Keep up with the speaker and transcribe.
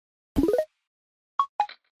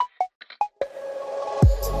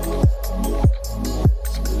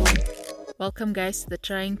Welcome, guys, to the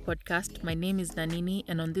Trying Podcast. My name is Nanini,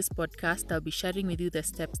 and on this podcast, I'll be sharing with you the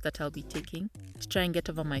steps that I'll be taking to try and get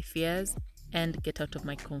over my fears and get out of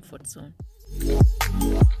my comfort zone.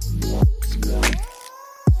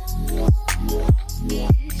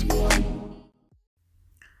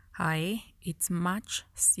 Hi, it's March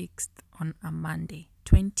 6th on a Monday,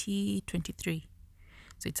 2023.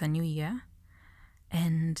 So it's a new year,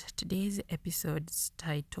 and today's episode's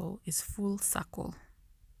title is Full Circle.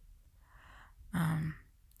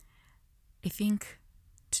 I think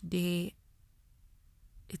today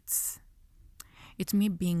it's me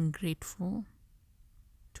being grateful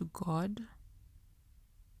to God.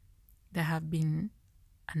 There have been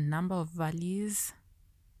a number of valleys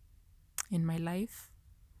in my life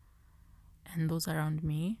and those around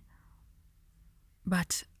me,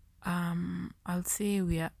 but I'll say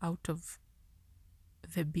we are out of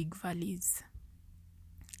the big valleys,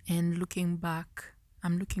 and I'm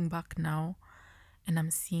looking back now, and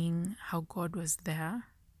I'm seeing how God was there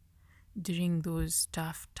during those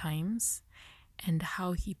tough times and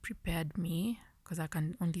how He prepared me, because I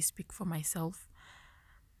can only speak for myself,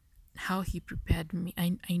 how He prepared me.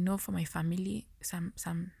 I know for my family, some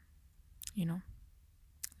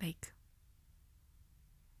like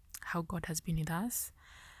how God has been with us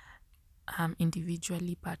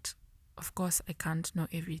individually, but of course I can't know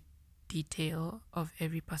every detail of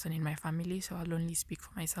every person in my family, so I'll only speak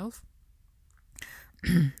for myself.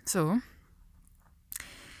 So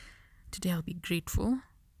today I'll be grateful.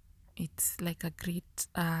 It's like a great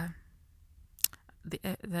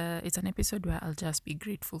it's an episode where I'll just be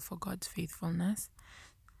grateful for God's faithfulness.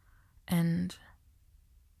 And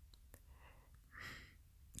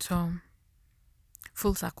so,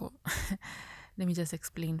 full circle. Let me just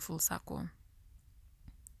explain full circle.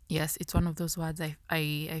 Yes, it's one of those words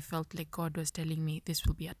I felt like God was telling me this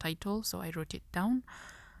will be a title, so I wrote it down.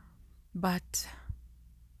 But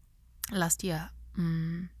last year,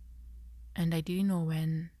 and I didn't know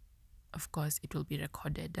when, of course, it will be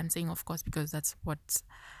recorded. I'm saying of course because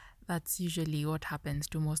that's usually what happens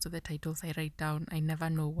to most of the titles I write down. I never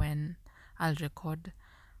know when I'll record.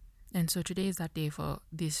 And so today is that day for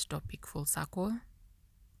this topic, full circle.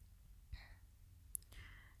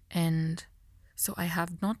 And so I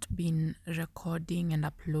have not been recording and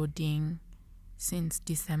uploading since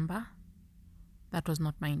December. That was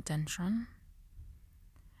not my intention.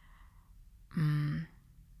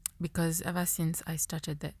 Because ever since I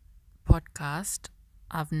started the podcast,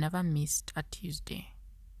 I've never missed a Tuesday.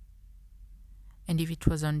 And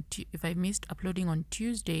if I missed uploading on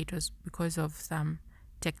Tuesday, it was because of some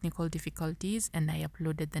technical difficulties, and I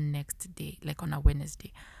uploaded the next day, like on a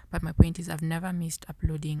Wednesday. But my point is, I've never missed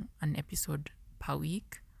uploading an episode per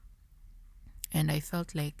week, and I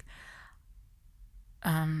felt like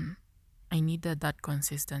I needed that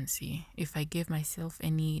consistency. If I gave myself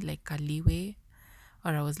any like a leeway,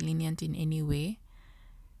 or I was lenient in any way,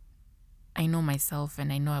 I know myself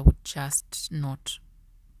and I know I would just not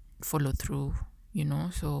follow through,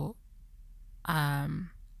 so my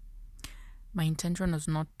intention was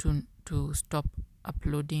not to stop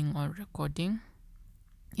uploading or recording,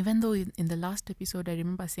 even though in the last episode I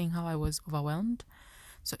remember saying how I was overwhelmed.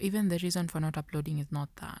 So even the reason for not uploading is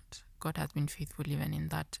not that. God has been faithful even in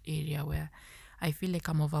that area where I feel like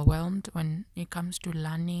I'm overwhelmed when it comes to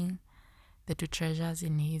learning the two treasures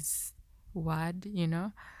in His word,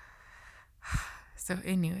 So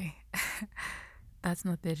anyway, that's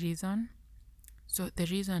not the reason. So the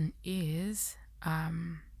reason is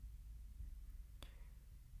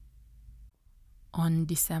on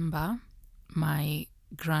December, my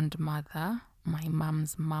grandmother, my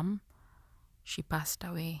mom's mom, she passed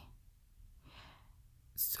away.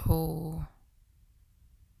 So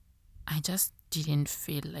I just didn't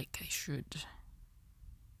feel like I should.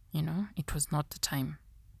 It was not the time.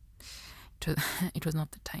 It was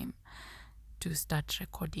not the time to start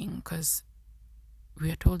recording, because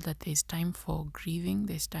we are told that there's time for grieving,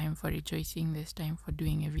 there's time for rejoicing, there's time for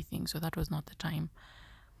doing everything. So that was not the time.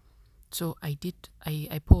 So I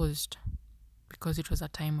paused, because it was a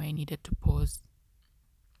time where I needed to pause.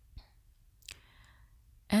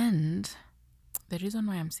 And the reason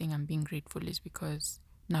why I'm saying I'm being grateful is because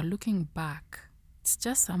now looking back, it's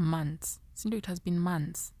just some months. It has been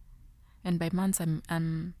months. And by months,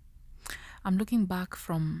 I'm looking back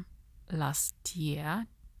from last year,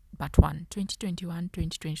 but 2021,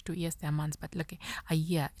 2022. Yes, there are months, but look, a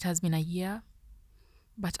year. It has been a year,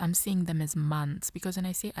 but I'm seeing them as months, because when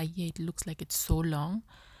I say a year, it looks like it's so long.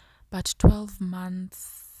 But 12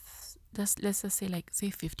 months, let's just say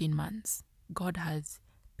 15 months. God has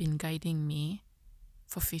been guiding me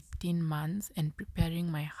for 15 months and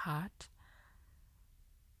preparing my heart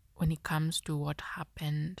when it comes to what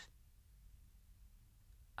happened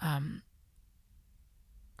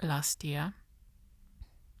last year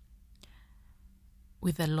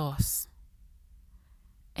with the loss.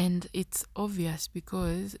 And it's obvious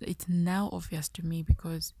because it's now obvious to me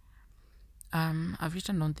because I've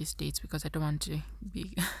written on these dates because I don't want to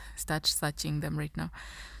start searching them right now.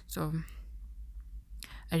 So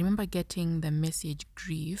I remember getting the message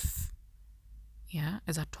grief,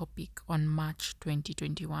 as a topic on March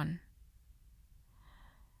 2021.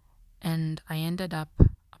 And I ended up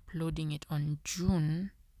uploading it on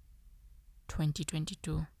June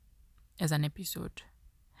 2022 as an episode.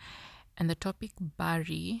 And the topic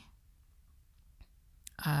Barry,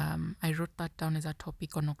 I wrote that down as a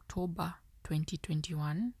topic on October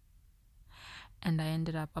 2021. And I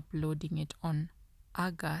ended up uploading it on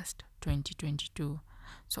August 2022.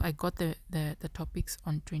 So I got the topics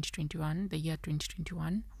on 2021, the year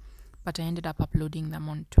 2021, but I ended up uploading them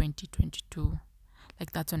on 2022.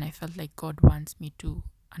 Like that's when I felt like God wants me to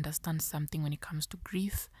understand something when it comes to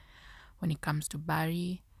grief, when it comes to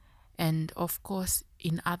Barry, and of course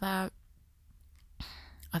in other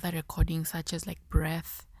recordings such as like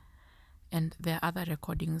Breath, and there are other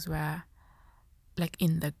recordings where like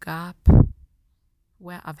in the gap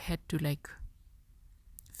where I've had to like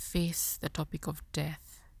face the topic of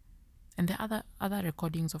death. And the other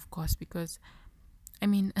recordings, of course, because I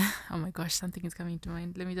mean oh my gosh, something is coming to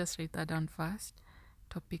mind. Let me just write that down first.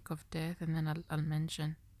 Topic of death, and then I'll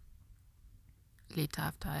mention later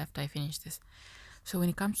after I finish this. So when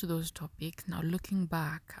it comes to those topics, now looking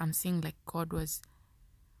back, I'm seeing like God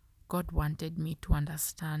wanted me to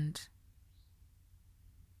understand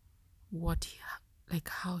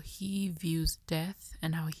how he views death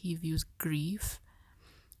and how he views grief.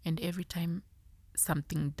 And every time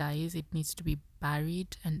something dies, it needs to be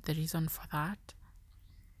buried, and the reason for that.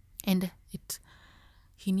 And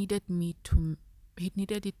he needed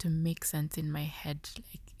it to make sense in my head.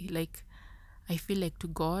 Like I feel like to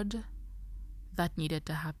God that needed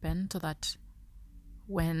to happen so that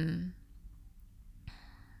when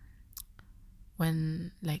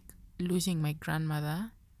like losing my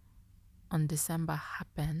grandmother on December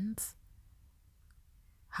happens,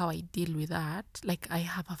 how I deal with that, like I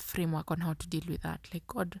have a framework on how to deal with that. Like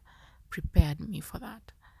God prepared me for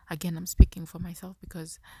that. Again, I'm speaking for myself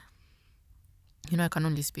because I can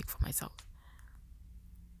only speak for myself.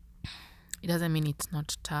 It doesn't mean it's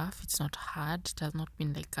not tough, it's not hard. It does not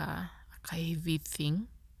mean like a heavy thing.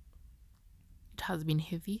 It has been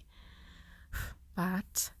heavy.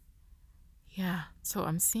 But yeah, so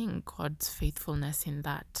I'm seeing God's faithfulness in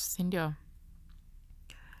that. Cindy.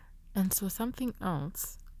 And so something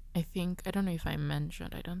else, I don't know if I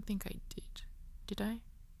mentioned, I don't think I did. Did I?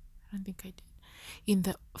 I don't think I did. In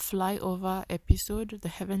the flyover episode, the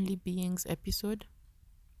Heavenly Beings episode,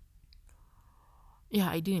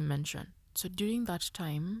 I didn't mention. So during that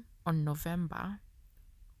time, on November,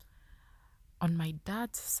 on my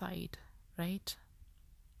dad's side, right?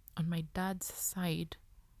 On my dad's side,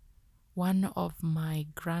 one of my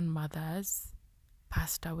grandmothers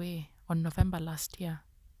passed away on November last year,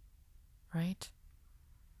 right?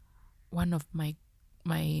 One of my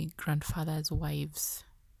grandfather's wives.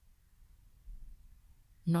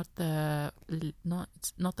 Not the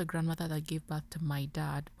grandmother that gave birth to my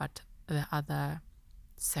dad, but the other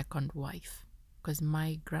second wife, because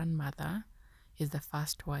my grandmother is the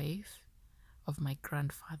first wife of my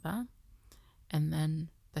grandfather, and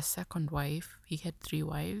then the second wife, he had 3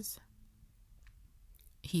 wives.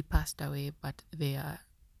 He passed away, but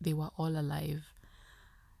they were all alive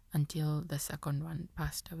until the second one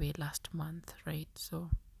passed away last month, right?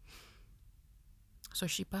 So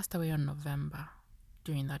she passed away on November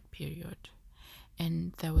during that period,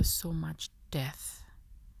 and there was so much death.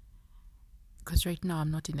 Because right now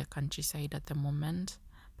I'm not in the countryside at the moment,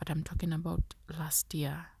 but I'm talking about last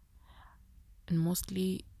year, and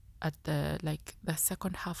mostly at the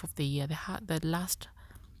second half of the year, the last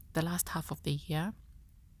half of the year,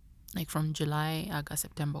 like from July, August,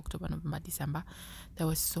 September, October, November, December, there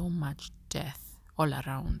was so much death all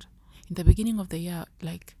around. In the beginning of the year,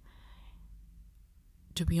 like,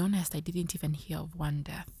 to be honest, I didn't even hear of one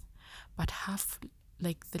death, but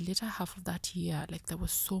the later half of that year, like there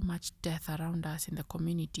was so much death around us in the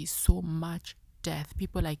community, so much death.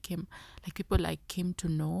 People I came to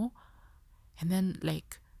know, and then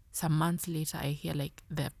like some months later I hear like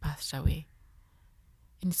they passed away.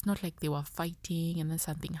 And it's not like they were fighting and then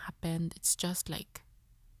something happened. It's just like,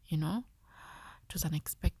 it was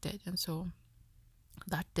unexpected. And so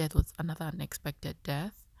that death was another unexpected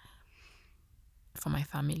death for my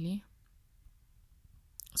family.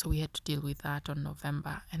 So we had to deal with that on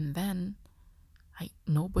November. And then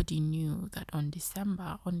Nobody knew that on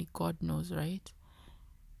December, only God knows, right?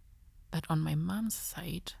 That on my mom's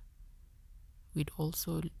side, we'd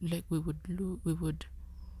also would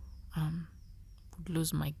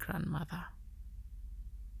lose my grandmother.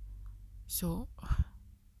 So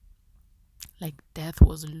like death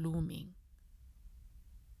was looming,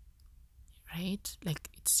 right? Like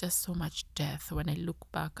it's just so much death. When I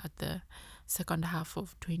look back at the second half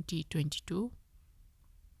of 2022,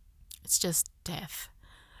 it's just death.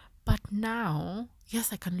 But now,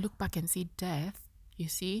 yes, I can look back and see death. You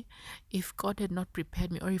see, if God had not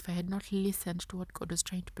prepared me, or if I had not listened to what God was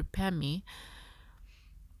trying to prepare me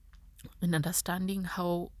in understanding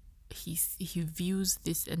how he views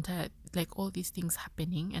this entire, like all these things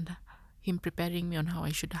happening, and him preparing me on how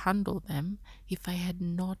I should handle them, if I had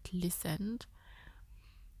not listened,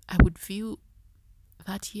 I would view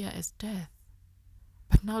that year as death.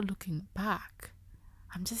 But now looking back,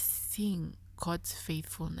 I'm just seeing God's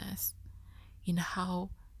faithfulness in how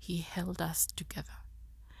he held us together.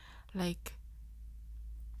 Like,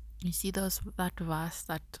 you see that verse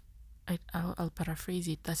that I'll paraphrase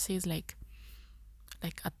it, that says like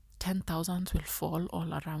 10,000 will fall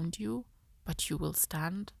all around you, but you will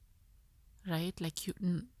stand, right? Like you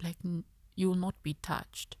will not be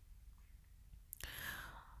touched.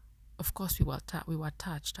 Of course, we were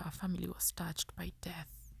touched. Our family was touched by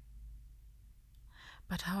death.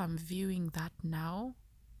 But how I'm viewing that now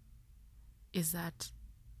is that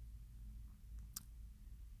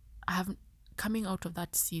I have coming out of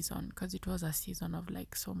that season, because it was a season of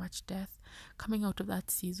like so much death. Coming out of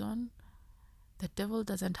that season, the devil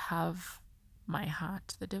doesn't have my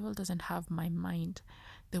heart. The devil doesn't have my mind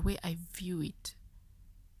the way I view it.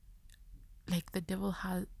 Like the devil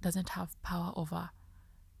doesn't have power over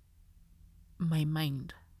my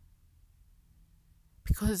mind,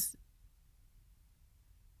 because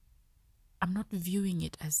I'm not viewing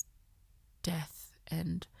it as death,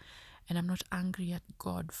 and I'm not angry at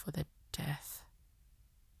God for the death,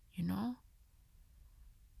 you know?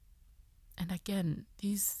 And again,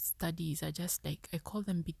 these studies are just like, I call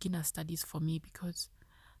them beginner studies for me, because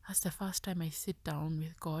that's the first time I sit down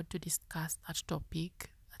with God to discuss that topic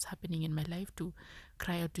that's happening in my life, to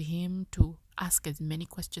cry out to him, to ask as many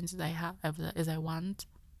questions as I have, as I want,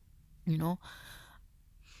 you know?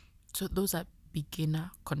 So those are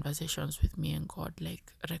beginner conversations with me and God,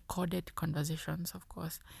 like recorded conversations, of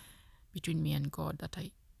course, between me and God, that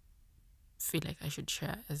I feel like I should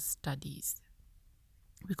share as studies.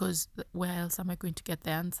 Because where else am I going to get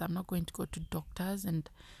the answer? I'm not going to go to doctors and,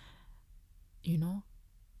 you know,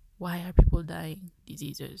 why are people dying?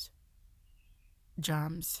 Diseases,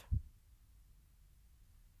 germs.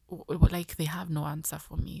 Like, they have no answer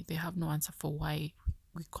for me. They have no answer for why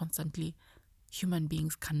we constantly, human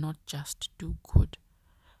beings cannot just do good,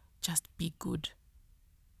 just be good.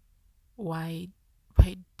 Why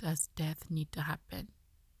does death need to happen?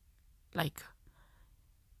 Like,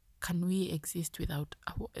 can we exist without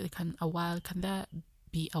can there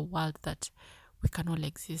be a world that we can all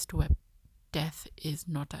exist where death is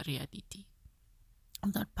not a reality,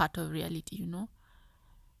 not part of reality, you know?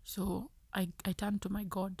 So I turn to my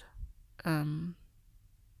God, the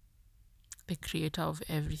creator of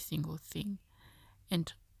every single thing,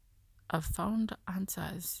 and I've found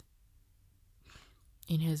answers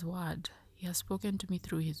in his word. He has spoken to me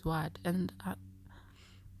through his word, and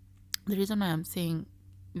the reason why I'm saying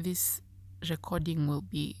this recording will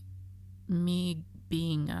be me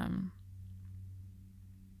being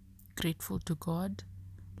grateful to God,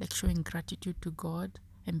 like showing gratitude to God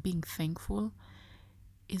and being thankful,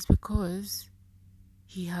 is because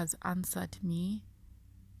he has answered me,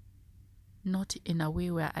 not in a way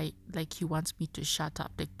where he wants me to shut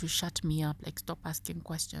up, like to shut me up, like stop asking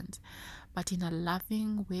questions, but in a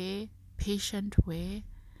loving way, patient way,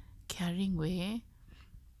 caring way,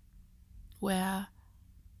 where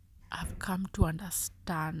I've come to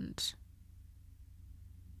understand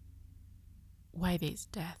why there is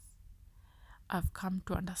death. I've come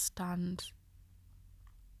to understand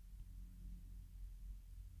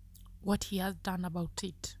what he has done about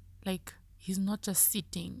it. Like, he's not just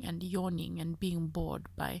sitting and yawning and being bored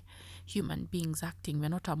by human beings acting. We're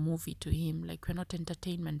not a movie to him. Like, we're not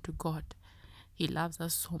entertainment to God. He loves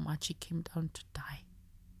us so much, he came down to die.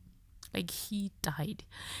 Like, he died.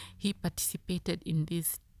 He participated in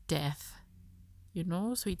this death, you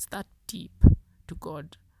know? So it's that deep to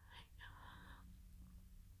God.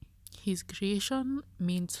 His creation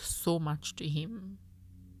means so much to him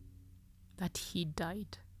that he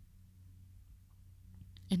died.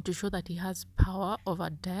 And to show that he has power over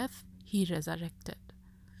death, he resurrected,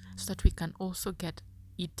 so that we can also get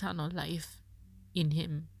eternal life in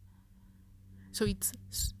him. So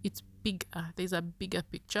it's bigger. There's a bigger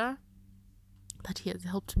picture that he has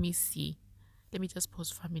helped me see. Let me just pause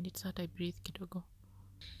for a minute so that I breathe kidogo.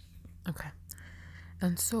 Okay.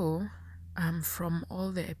 And so, from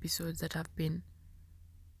all the episodes that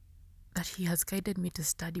he has guided me to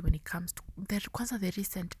study when it comes to the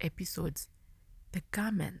recent episodes, the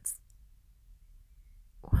garments.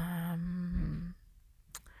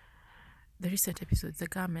 The recent episodes, the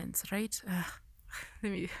garments, right?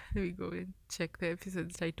 Let me go and check the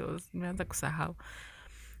episode titles. Nimeanza kusahau.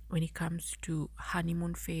 When it comes to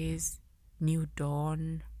honeymoon phase, new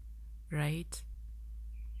dawn, right?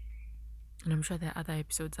 And I'm sure there are other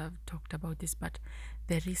episodes I've talked about this, but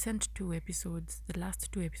the recent two episodes, the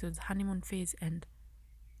last two episodes, honeymoon phase and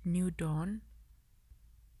new dawn,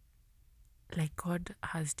 like God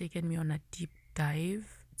has taken me on a deep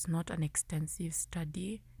dive. It's not an extensive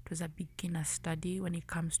study. It was a beginner study when it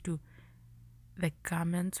comes to the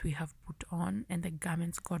garments we have put on and the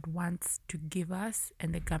garments God wants to give us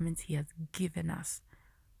and the garments he has given us,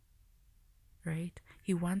 right?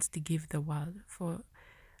 He wants to give the world, for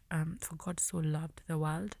God so loved the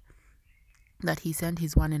world that he sent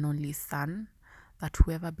his one and only Son, that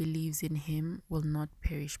whoever believes in him will not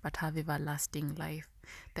perish but have everlasting life.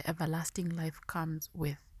 The everlasting life comes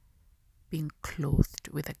with being clothed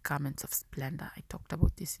with the garments of splendor. I talked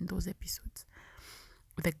about this in those episodes.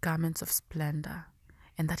 With the garments of splendor,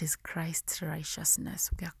 and that is Christ's righteousness.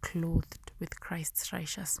 We are clothed with Christ's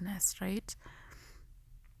righteousness, right?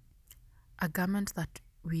 A garment that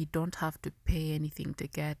we don't have to pay anything to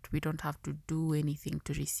get. We don't have to do anything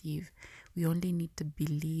to receive. We only need to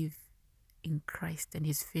believe in Christ and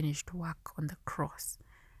his finished work on the cross.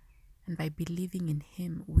 And by believing in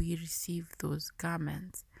him, we receive those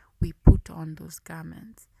garments. We put on those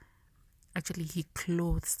garments. Actually, he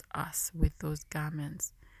clothes us with those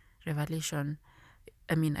garments. Revelation,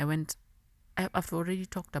 I've already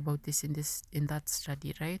talked about this in that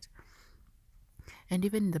study, right? And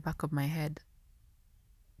even in the back of my head,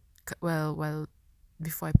 well,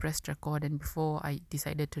 before I pressed record and before I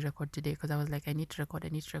decided to record today, because I was like, I need to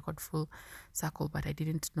record full circle, but I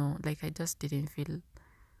didn't know, like I just didn't feel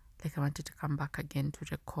like I wanted to come back again to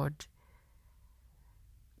record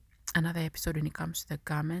another episode when it comes to the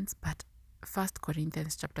garments. But 1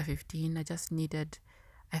 Corinthians chapter 15,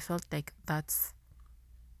 I felt like that's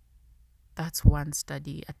one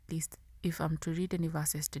study. At least if I'm to read any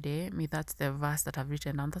verses today, that's the verse that I've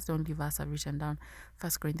written down. That's the only verse I've written down.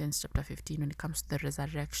 1 Corinthians chapter 15, when it comes to the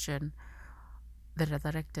resurrection, the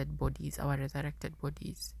resurrected bodies, our resurrected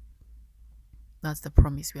bodies. That's the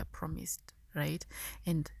promise we are promised, right?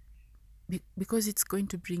 And because it's going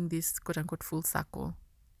to bring this quote-unquote full circle,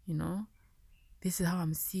 this is how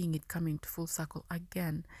I'm seeing it coming to full circle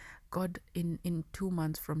again. God, in 2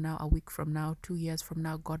 months from now, a week from now, 2 years from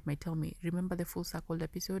now, God might tell me, remember the full circle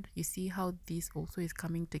episode? You see how this also is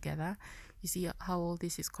coming together? You see how all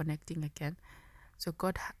this is connecting again? So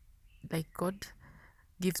God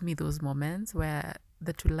gives me those moments where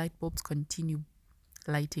the two light bulbs continue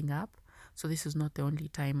lighting up. So this is not the only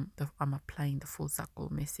time that I'm applying the full circle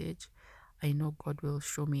message. I know God will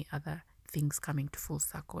show me other things coming to full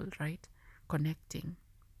circle, right? Connecting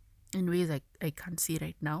in ways I can't see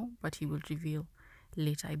right now, but he will reveal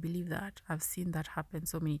later. I believe that. I've seen that happen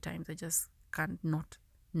so many times. I just can't not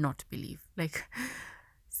believe. Like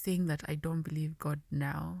saying that I don't believe God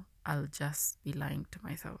now, I'll just be lying to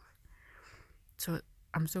myself. So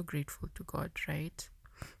I'm so grateful to God, right?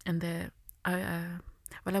 And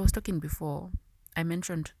while I was talking before, I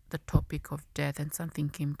mentioned the topic of death and something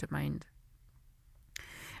came to mind.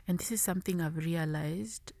 And this is something I've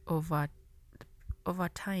realized over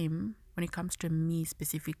time when it comes to me,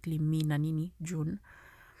 specifically me, Nanini, June.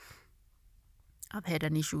 I've had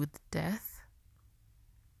an issue with death.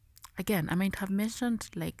 Again, I might have mentioned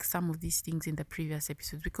like some of these things in the previous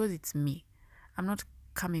episodes because it's me. I'm not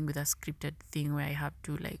coming with a scripted thing where I have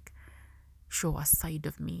to like show a side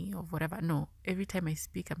of me or whatever. No, every time I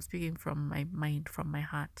speak, I'm speaking from my mind, from my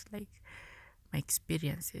heart, like my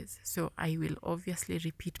experiences. So I will obviously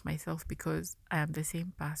repeat myself because I am the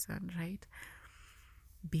same person, right?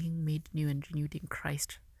 Being made new and renewed in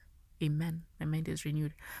Christ. Amen. My mind is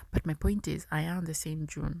renewed. But my point is, I am the same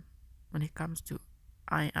June when it comes to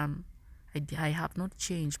I have not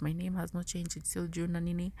changed. My name has not changed. It's still June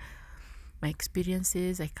Nanini. My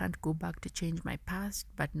experiences, I can't go back to change my past,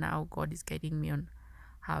 but now God is guiding me on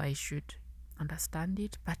how I should understand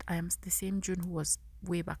it. But I am the same June who was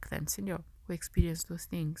way back then, senior, who experienced those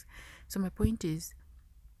things. So my point is,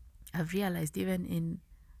 I've realized even in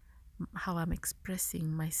how I'm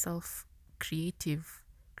expressing myself creatively,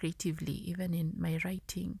 even in my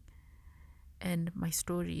writing and my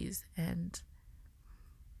stories and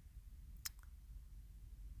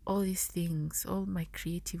all these things, all my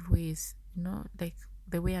creative ways, like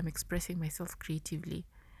the way I'm expressing myself creatively,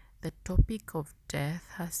 the topic of death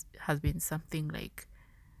has been something like,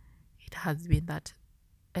 it has been that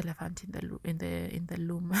elephant in the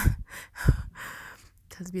loom.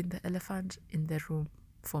 It has been the elephant in the room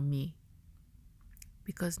for me,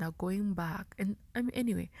 because now going back, and I mean,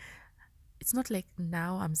 anyway, it's not like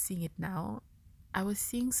now I'm seeing it now. I was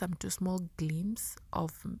seeing some two small glimpses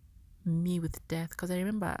of me with death, because I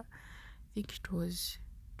remember, I think it was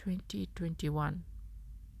 2021,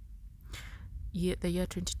 the year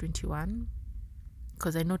 2021,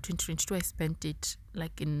 because I know 2022 I spent it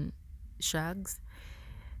like in shags,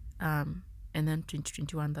 and then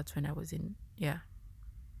 2021, that's when I was in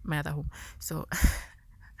my other home. So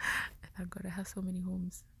thank God I have so many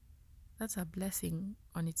homes. That's a blessing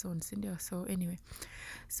on its own, Cindy. So anyway,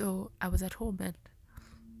 so I was at home, and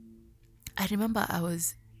I remember I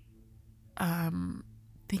was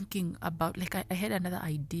thinking about, like, I had another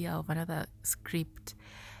idea of another script,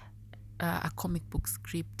 a comic book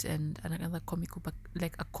script, and another comic book,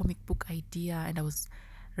 like a comic book idea, and I was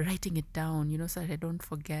writing it down, so that I don't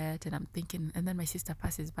forget. And I'm thinking, and then my sister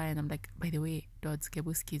passes by, and I'm like, by the way, Dodds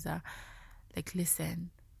Kebuskiza, like,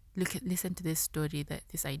 listen to this story,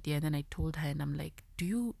 this idea. And then I told her, and I'm like, do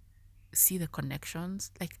you see the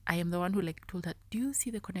connections? Like, I am the one who like told her, do you see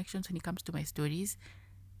the connections when it comes to my stories?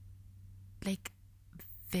 Like,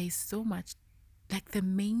 there's so much, like, the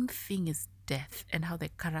main thing is death, and how the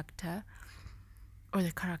character, or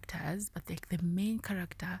the characters, but like the main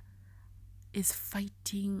character is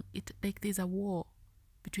fighting it. Like, there's a war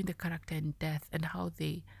between the character and death, and how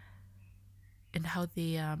they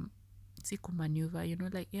maneuver,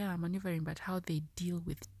 maneuvering, but how they deal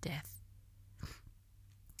with death.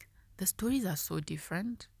 The stories are so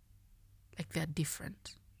different. Like, they're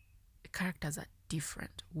different. The characters are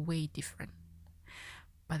different, way different.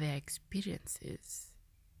 But their experiences,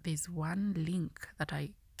 there's one link that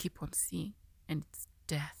I keep on seeing, and it's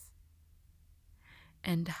death.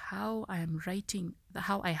 And how I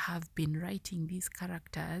have been writing these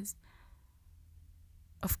characters,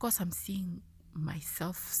 of course I'm seeing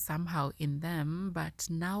myself somehow in them, but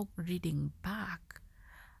now reading back,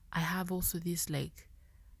 I have also this like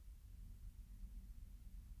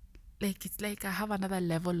it's like I have another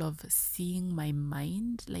level of seeing my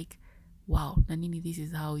mind, like, wow, Nanini, this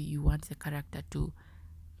is how you want the character to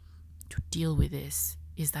deal with this.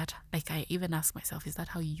 Is that, like, I even ask myself, is that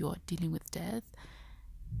how you're dealing with death?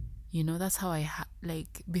 That's how I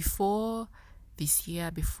like, before this year,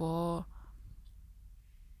 before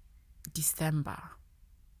December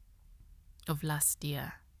of last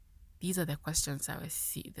year, these are the questions I was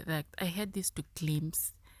see. Like, I had these two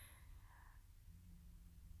glimpses,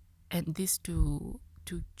 and these two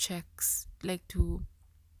checks, like, to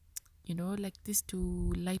like these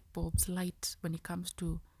two light bulbs light when it comes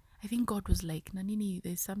to, I think God was like, Nanini,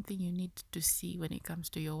 there's something you need to see when it comes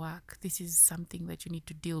to your work. This is something that you need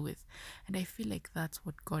to deal with. And I feel like that's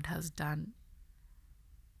what God has done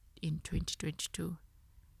in 2022.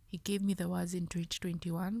 He gave me the words in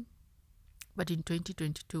 2021, but in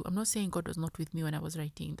 2022, I'm not saying God was not with me when I was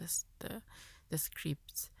writing the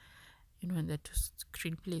scripts, and the two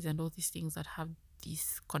screenplays and all these things that have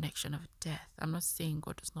this connection of death. I'm not saying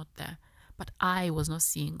God was not there, but I was not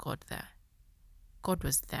seeing God there. God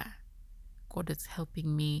was there. God is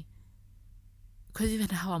helping me, because even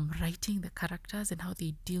how I'm writing the characters and how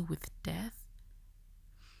they deal with death,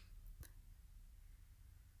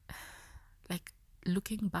 like,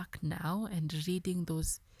 looking back now and reading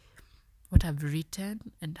what I've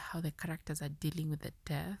written and how the characters are dealing with the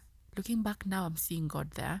death, looking back now, I'm seeing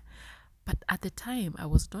God there. But at the time, I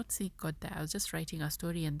was not seeing God there. I was just writing a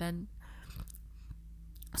story, and then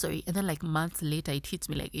like months later, it hits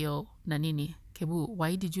me like, yo, Nanini, Kebu,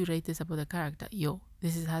 why did you write this about the character? Yo,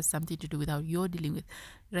 this has something to do with how you're dealing with,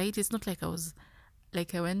 right? It's not like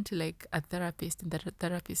I went to like a therapist, and the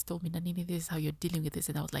therapist told me, Nanini, this is how you're dealing with this.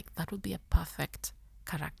 And I was like, that would be a perfect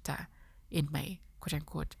character in my quote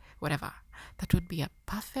unquote whatever. That would be a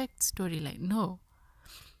perfect storyline. No,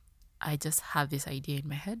 I just have this idea in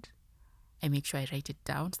my head. I make sure I write it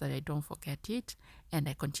down so that I don't forget it, and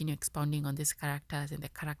I continue expounding on these characters and the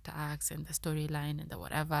character arcs and the storyline and the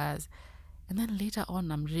whatevers. And then later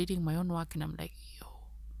on, I'm reading my own work, and I'm like, yo,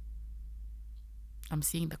 I'm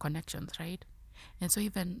seeing the connections, right? And so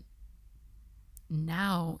even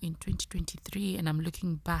now in 2023, and I'm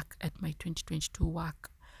looking back at my 2022 work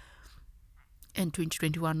and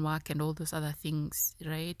 2021 work and all those other things,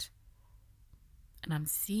 right? And I'm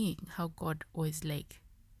seeing how God always like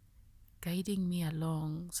guiding me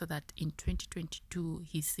along, so that in 2022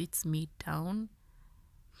 he sits me down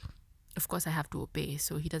of course, I have to obey.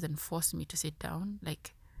 So he doesn't force me to sit down.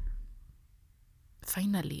 Like,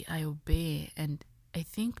 finally, I obey. And I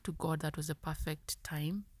think to God, that was the perfect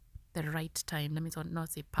time, the right time. Let me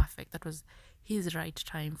not say perfect. That was his right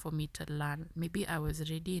time for me to learn. Maybe I was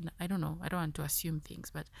ready. I don't know. I don't want to assume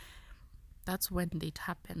things, but that's when it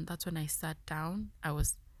happened. That's when I sat down. I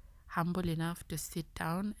was humble enough to sit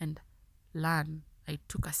down and learn. I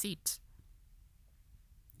took a seat.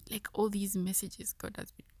 Like, all these messages God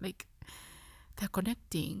has been, like, they're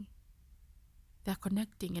connecting.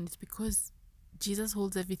 And it's because Jesus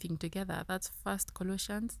holds everything together. That's First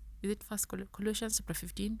Colossians. Is it First Colossians chapter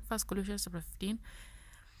 15? First Colossians chapter 15.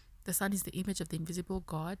 The Son is the image of the invisible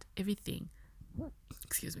God. Everything,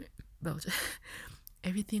 excuse me, Belgium.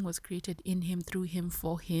 Everything was created in him, through him,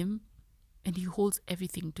 for him, and he holds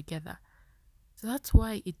everything together. So that's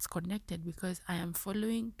why it's connected, because I am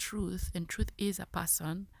following truth, and truth is a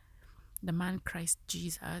person, the man Christ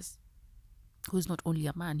Jesus, who is not only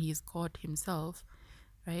a man, he is God himself,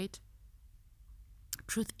 right?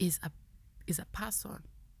 Truth is a person,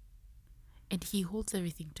 and he holds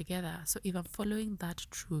everything together. So if I'm following that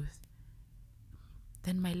truth,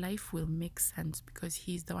 then my life will make sense, because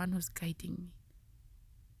he's the one who's guiding me.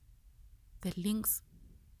 The links,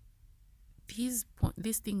 these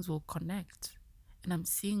things will connect, and I'm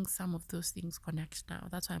seeing some of those things connect now.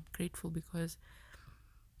 That's why I'm grateful, because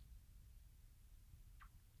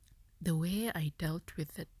the way I dealt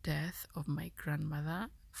with the death of my grandmother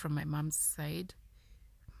from my mom's side,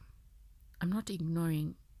 I'm not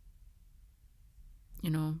ignoring,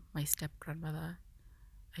 my step grandmother.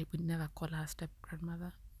 I would never call her step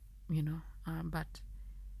grandmother, but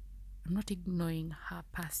I'm not ignoring her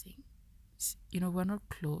passing. We're not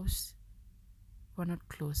close,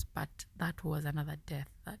 but that was another death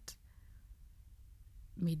that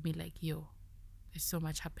made me like, yo, there's so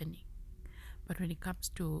much happening. But when it comes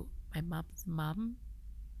to my mom's mom,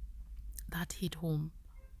 that hit home.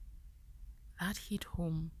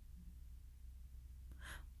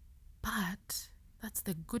 But that's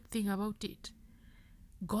the good thing about it.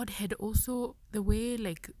 God had also, the way,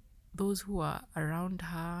 like, those who are around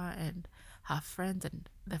her and her friends and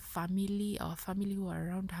the family, our family who are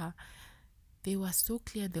around her, they were so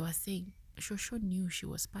clear. They were saying, Shosho knew she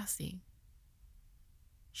was passing.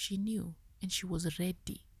 She knew, and she was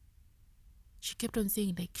ready. She kept on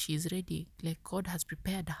saying, like, she's ready. Like, God has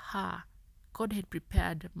prepared her. God had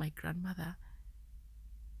prepared my grandmother.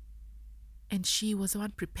 And she was the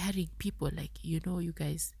one preparing people, like, you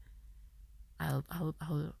guys,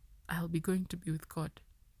 I'll be going to be with God.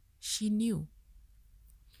 She knew.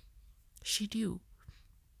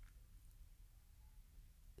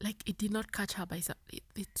 Like, it did not catch her by surprise.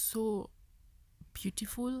 It's so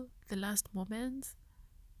beautiful, the last moments,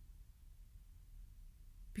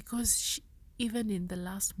 because even in the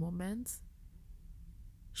last moments,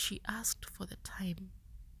 she asked for the time.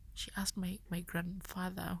 She asked my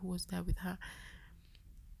grandfather, who was there with her,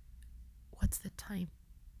 what's the time?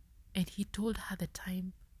 And he told her the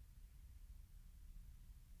time.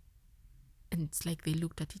 And it's like they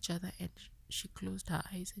looked at each other, and she closed her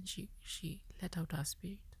eyes, and she let out her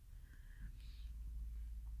spirit.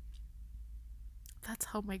 That's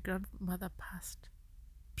how my grandmother passed,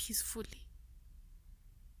 peacefully.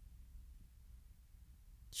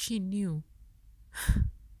 She knew.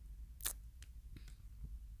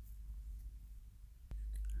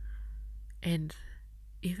 And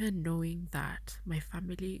even knowing that, my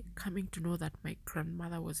family coming to know that my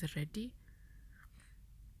grandmother was ready,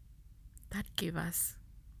 that gave us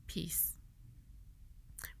peace.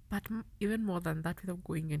 But even more than that, without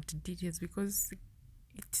going into details, because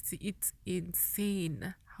it's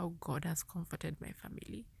insane how God has comforted my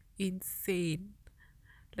family. Insane.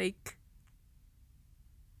 Like,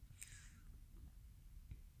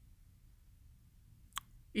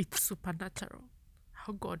 it's supernatural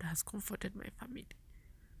how God has comforted my family.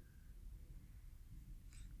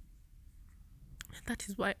 And that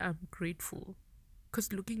is why I'm grateful.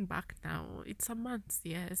 Because looking back now, it's a month,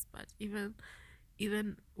 yes, but even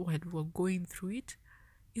when we were going through it,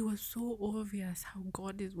 it was so obvious how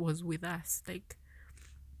God was with us. Like,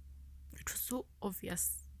 it was so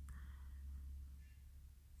obvious,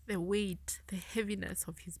 the weight, the heaviness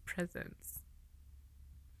of his presence.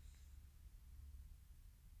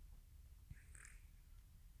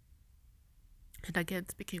 And again,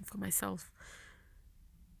 speaking for myself,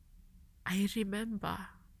 I remember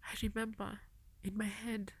in my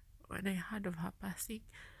head, when I heard of her passing,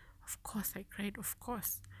 of course I cried, of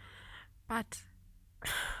course. But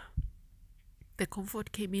the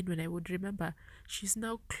comfort came in when I would remember she's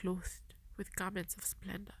now clothed with garments of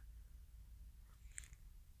splendor.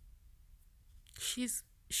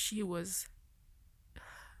 she was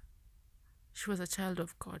a child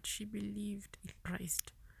of God. She believed in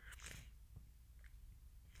Christ.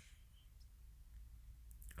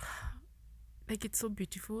 Like, it's so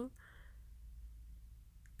beautiful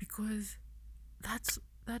because that's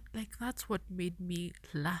what made me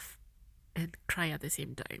laugh and cry at the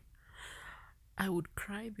same time. I would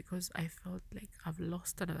cry because I felt like I've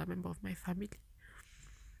lost another member of my family,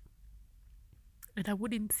 and I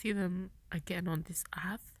wouldn't see them again on this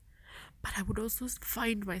earth. But I would also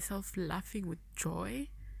find myself laughing with joy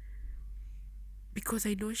because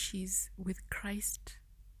I know she's with Christ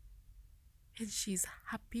and she's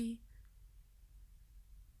happy.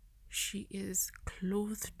 She is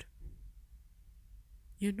clothed,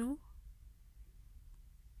 you know?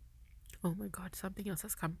 Oh my God, something else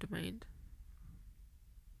has come to mind.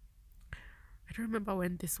 I don't remember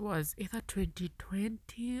when this was, either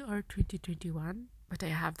 2020 or 2021, but I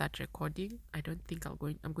have that recording. I don't think I'm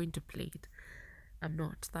going to play it. I'm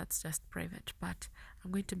not. That's just private. But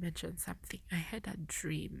I'm going to mention something. I had a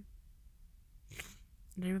dream.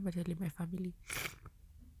 And I remember telling my family.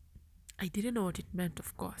 I didn't know what it meant,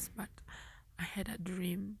 of course, but I had a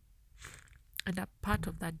dream. And a part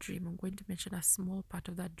of that dream, I'm going to mention a small part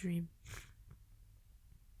of that dream.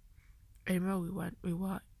 I remember we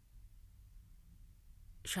were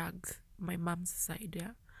shags, my mom's side,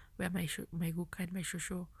 yeah, where my guka and my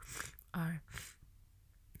shosho are.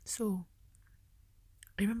 So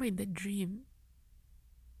I remember in the dream,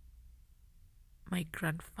 my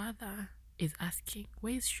grandfather is asking,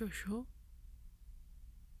 "Where's Shosho?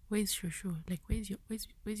 Where's Shosho? Like, where's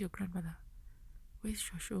your grandmother? Where's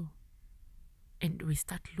Shosho?" And we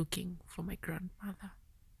start looking for my grandmother.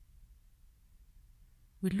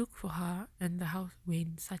 We look for her, and the house we're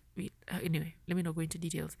in such. Anyway, let me not go into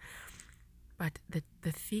details. But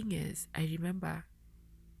the thing is, I remember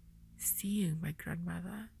seeing my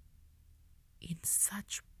grandmother in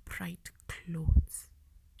such bright clothes.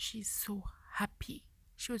 She's so happy.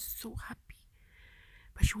 She was so happy.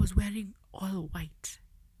 But she was wearing all white.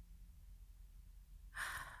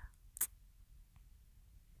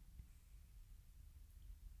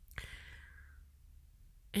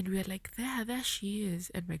 And we're like, there she is.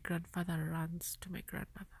 And my grandfather runs to my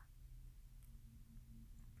grandmother.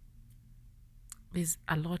 There's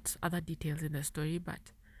a lot other details in the story,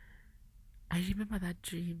 but I remember that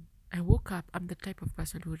dream. I woke up. I'm the type of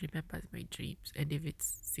person who remembers my dreams, and if it's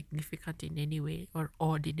significant in any way or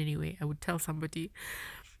odd in any way, I would tell somebody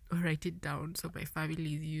or write it down. So my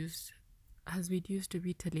family has been used to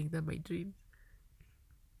me telling them my dreams.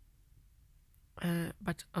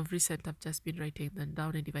 But of recent, I've just been writing them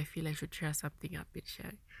down, and if I feel I should share something, I've been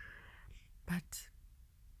sharing. But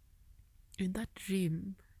in that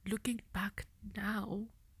dream, looking back now,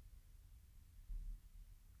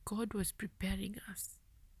 God was preparing us.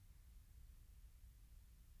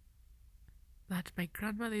 That my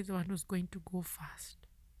grandmother is the one who's going to go first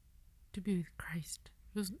to be with Christ,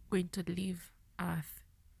 who's going to leave earth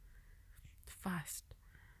first.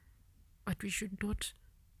 But we should not,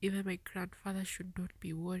 even my grandfather should not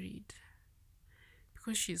be worried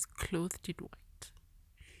because she's clothed in white.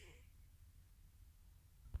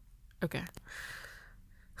 Okay.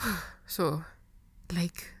 So,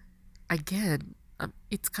 like, again,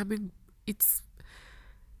 it's coming, it's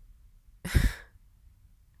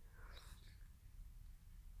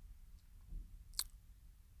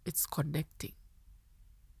it's connecting.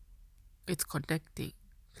 It's connecting.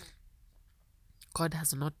 God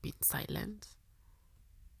has not been silent.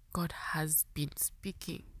 God has been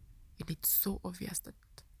speaking. And it's so obvious that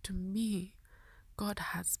to me, God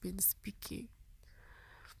has been speaking.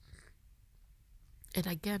 And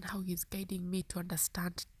again, how he's guiding me to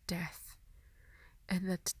understand death. And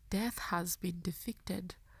that death has been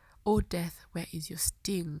defeated. "O death, where is your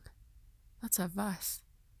sting?" That's a verse.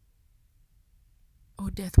 "O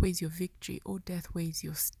death, where is your victory? O death, where is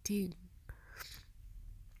your sting?"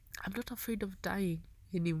 I'm not afraid of dying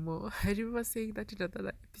anymore. I remember saying that in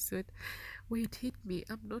another episode where it hit me.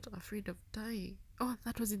 I'm not afraid of dying. Oh,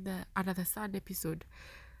 that was in the Under the Sun episode.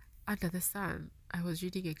 Under the Sun, I was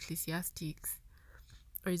reading Ecclesiastes.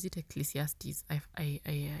 Or is it Ecclesiastes? I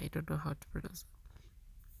don't know how to pronounce it.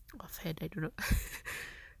 Offhand, I don't know.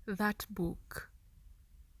 That book.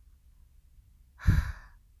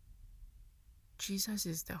 Jesus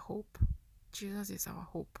is the hope. Jesus is our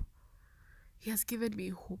hope. He has given me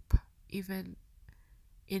hope even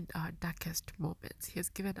in our darkest moments. He has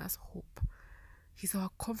given us hope. He's our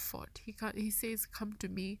comfort. He says, "Come to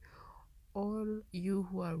me, all you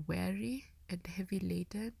who are weary and heavy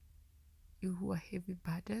laden, you who are heavy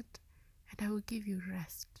burdened, and I will give you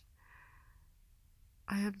rest."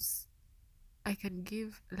 I can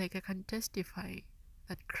testify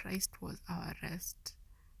that Christ was our rest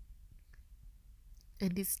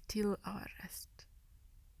and is still our rest.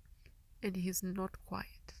 And he's not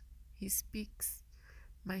quiet. He speaks,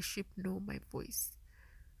 my sheep know my voice.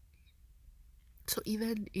 So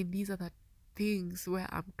even in these other things where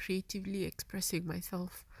I'm creatively expressing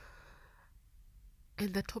myself,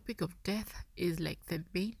 and the topic of death is like the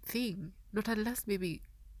main thing, not unless maybe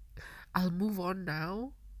I'll move on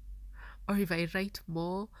now, or if I write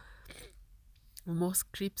more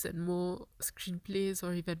scripts and more screenplays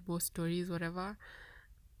or even more stories, whatever,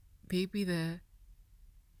 maybe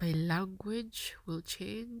my language will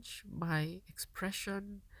change, my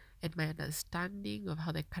expression and my understanding of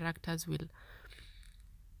how the characters will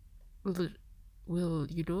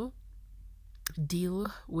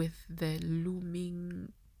deal with the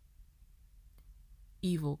looming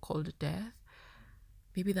evil called death.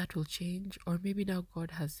 Maybe that will change, or maybe now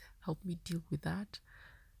God has helped me deal with that,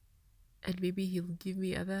 and maybe he'll give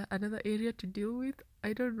me another area to deal with.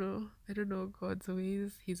 I don't know God's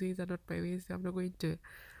ways. His ways are not my ways. I'm not going to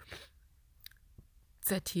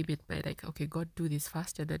set him in my, like, okay, God, do this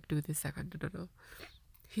first and then do this second. No.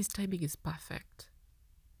 His timing is perfect.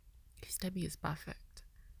 His timing is perfect.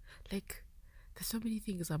 Like, there's so many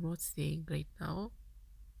things I'm not saying right now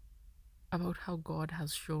about how God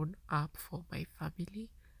has shown up for my family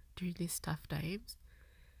during these tough times.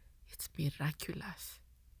 It's miraculous.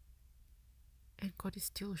 And God is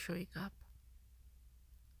still showing up.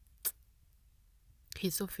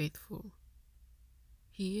 He's so faithful.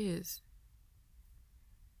 He is.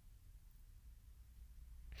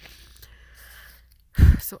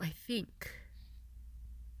 So I think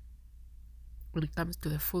when it comes to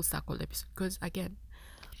the full circle episode, because again,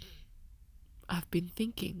 I've been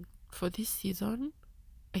thinking for this season,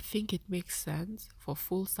 I think it makes sense for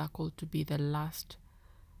full circle to be the last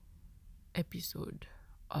episode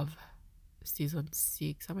of season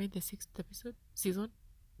 6. Am I in the 6th episode? Season?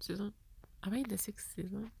 Am I in the 6th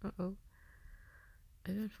season?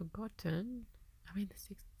 I've forgotten. Am I in the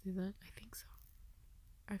 6th season? I think so.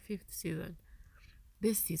 Our 5th season.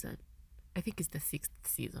 This season, I think it's the 6th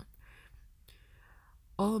season.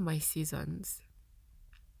 All my seasons,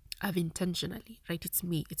 I've intentionally, right? It's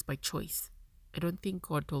me. It's by choice. I don't think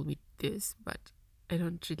God told me this, but I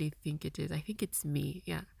don't really think it is. I think it's me.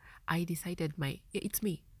 Yeah. I decided it's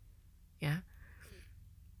me. Yeah.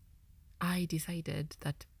 I decided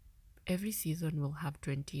that every season will have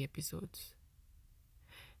 20 episodes.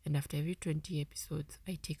 And after every 20 episodes,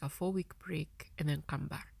 I take a 4-week break and then come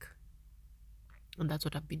back. And that's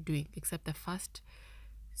what I've been doing, except the first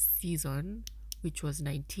season, which was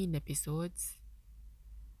 19 episodes.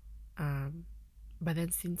 But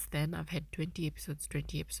then since then, I've had 20 episodes,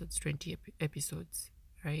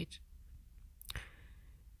 right?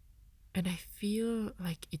 And I feel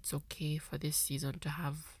like it's okay for this season to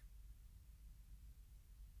have,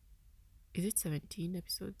 is it 17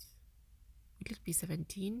 episodes? Will it be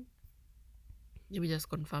 17? Let me just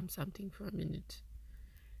confirm something for a minute.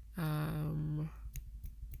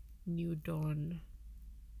 New Dawn.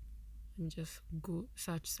 Let me just go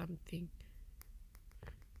search something.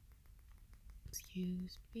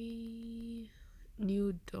 Excuse me.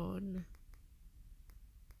 New Dawn.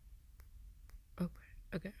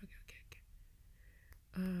 Okay.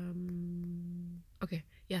 Okay,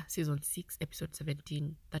 yeah, season 6, episode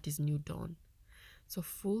 17. That is New Dawn. So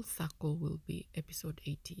full circle will be episode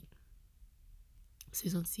 18.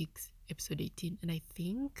 Season 6, episode 18. And I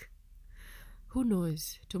think, who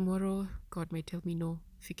knows, tomorrow God might tell me no,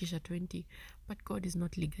 fikisha 20. But God is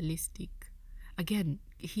not legalistic. Again,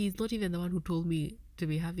 he's not even the one who told me to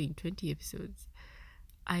be having 20 episodes.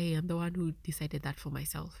 I am the one who decided that for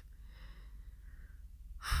myself.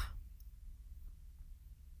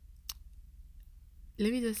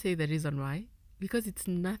 Let me just say the reason why. Because it's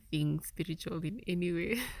nothing spiritual in any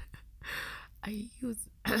way. I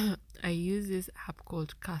use this app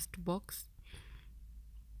called Castbox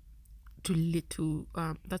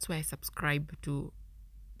that's why I subscribe to.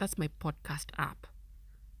 That's my podcast app,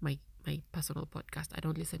 my personal podcast. I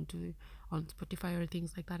don't listen to on Spotify or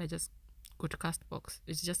things like that. I just go to Castbox.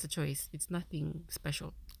 It's just a choice. It's nothing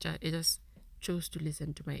special. I just chose to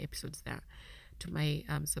listen to my episodes there, to my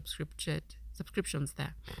subscriptions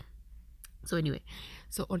there. So anyway,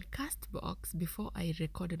 so on Castbox, before I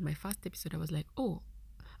recorded my first episode, I was like, oh,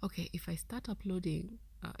 okay, if I start uploading,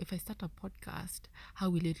 if I start a podcast, how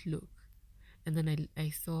will it look? And then I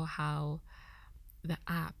saw how the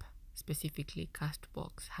app, specifically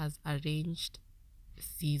Castbox, has arranged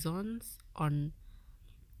seasons on,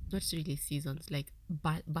 not really seasons, like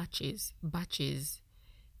batches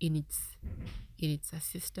in its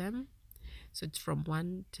system. So it's from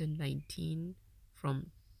 1 to 19,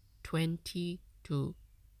 from 20 to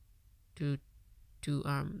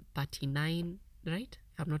 39, right?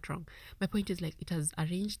 If I'm not wrong. My point is, like, it has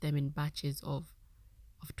arranged them in batches of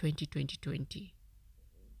 20 20 20.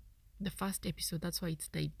 The first episode, that's why it's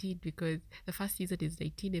 19, because the first season is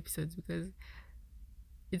 19 episodes, because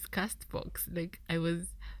it's Castbox. Like, I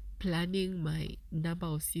was planning my number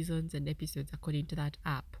of seasons and episodes according to that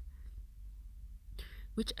app,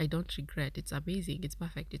 which I don't regret. It's amazing, it's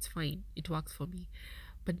perfect, it's fine, it works for me.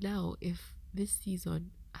 But now, if this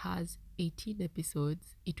season has 18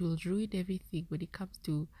 episodes, it will ruin everything when it comes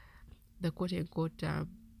to the quote unquote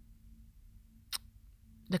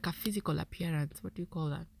like a physical appearance. What do you call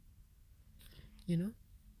that? You know,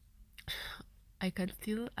 I can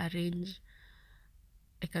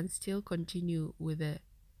still continue with the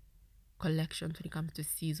collections when it comes to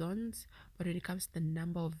seasons, but when it comes to the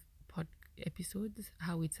number of episodes,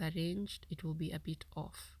 how it's arranged, it will be a bit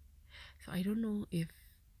off. So I don't know if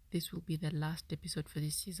this will be the last episode for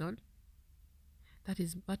this season. That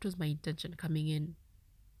was my intention coming in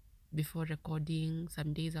before recording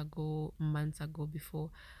some days ago, months ago, before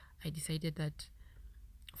I decided that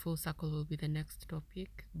Full Circle will be the next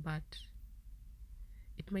topic, but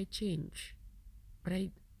it might change. But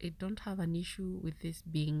I don't have an issue with this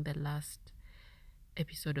being the last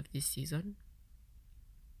episode of this season.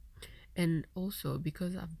 And also,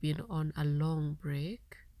 because I've been on a long break,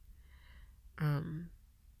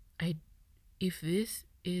 if this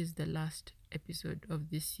is the last episode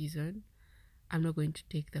of this season, I'm not going to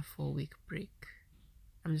take the 4-week break.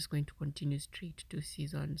 I'm just going to continue straight to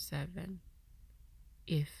season 7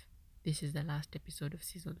 if this is the last episode of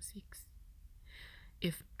season 6.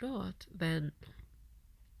 If not, then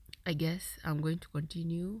I guess I'm going to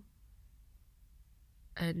continue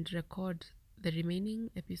and record the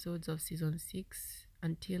remaining episodes of season 6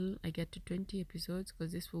 until I get to 20 episodes,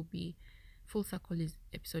 because this will be Full Circle is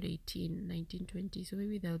episode 18, 19, 20. So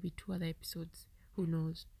maybe there'll be 2 other episodes. Who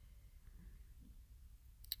knows?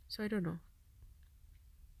 So I don't know.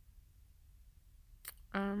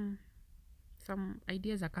 Some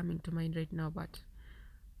ideas are coming to mind right now, but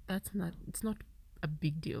it's not a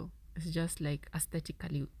big deal. It's just like aesthetic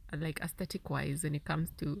wise, when it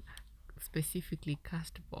comes to specifically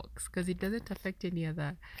Castbox, because it doesn't affect any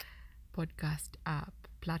other podcast app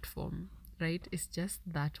platform, right? It's just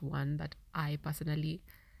that one that I personally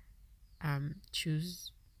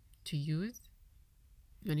choose to use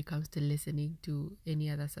when it comes to listening to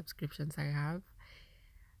any other subscriptions I have.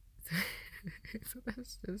 So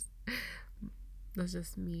that's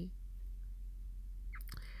just me.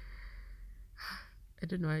 I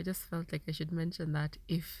don't know, I just felt like I should mention that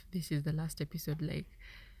if this is the last episode, like,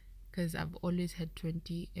 because I've always had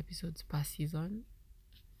 20 episodes per season.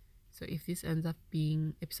 So if this ends up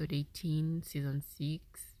being episode 18, season 6,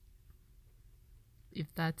 if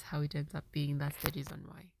that's how it ends up being, that's the reason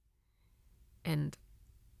why. And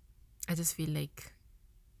I just feel like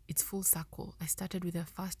it's full circle. I started with the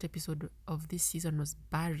first episode of this season was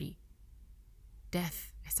Barry.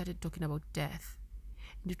 Death. I started talking about death.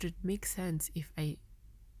 And it would make sense if it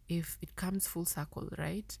comes full circle,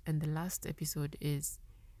 right? And the last episode is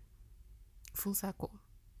full circle.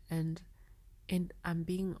 And I'm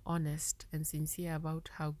being honest and sincere about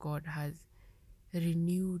how God has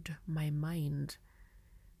renewed my mind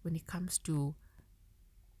when it comes to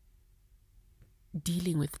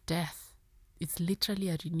dealing with death. It's literally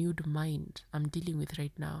a renewed mind I'm dealing with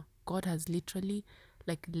right now. God has literally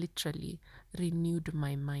renewed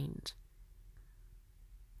my mind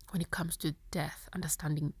when it comes to death,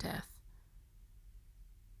 understanding death.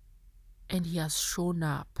 And he has shown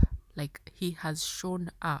up. He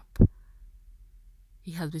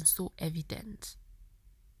has been so evident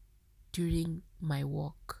during my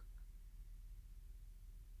walk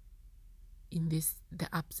in the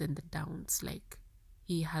ups and the downs. Like,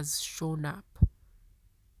 he has shown up.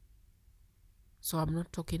 So I'm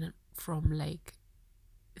not talking from like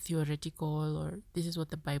theoretical or this is what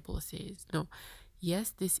the Bible says. No.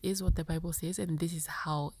 Yes, this is what the Bible says, and this is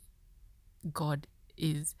how God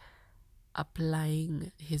is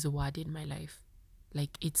applying his word in my life.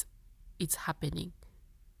 Like, it's happening.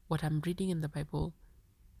 What I'm reading in the Bible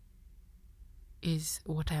is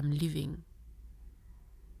what I'm living.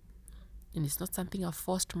 And it's not something I've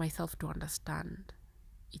forced myself to understand.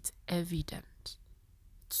 It's evident.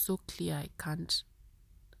 It's so clear. I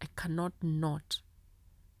cannot not.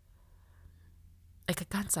 Like,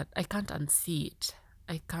 I can't unsee it.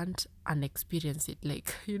 I can't unexperience it.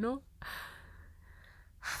 Like, you know?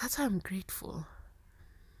 That's why I'm grateful.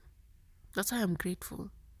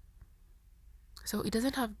 So I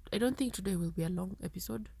don't think today will be a long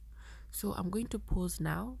episode. So I'm going to pause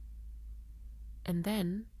now, and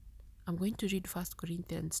then I'm going to read 1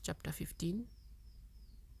 Corinthians chapter 15.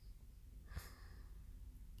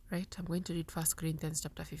 Right? I'm going to read 1 Corinthians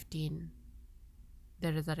chapter 15,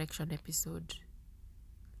 the resurrection episode.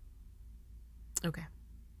 Okay.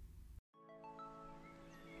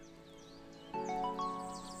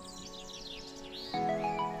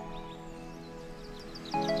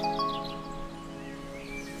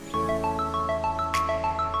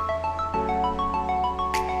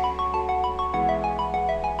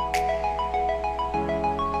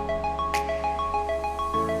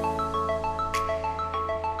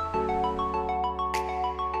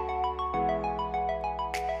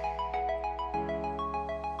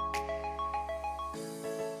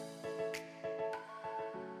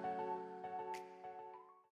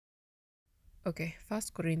 Okay, 1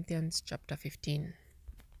 Corinthians chapter 15.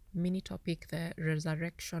 Mini topic, the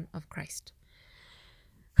resurrection of Christ.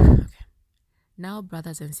 Okay. Now,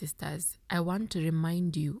 brothers and sisters, I want to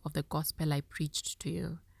remind you of the gospel I preached to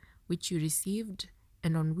you, which you received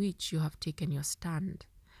and on which you have taken your stand.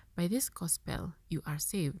 By this gospel you are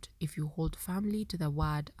saved if you hold firmly to the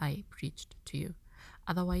word I preached to you.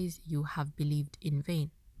 Otherwise you have believed in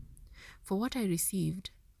vain. For what I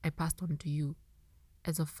received, I passed on to you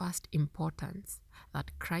as of first importance, that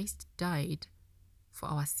Christ died for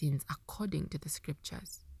our sins according to the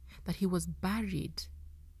scriptures, that he was buried,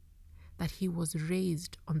 that he was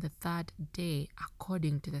raised on the third day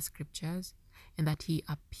according to the scriptures, and that he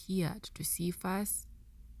appeared to Cephas,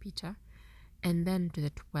 Peter, and then to the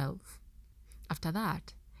 12. After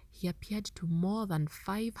that, he appeared to more than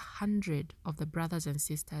 500 of the brothers and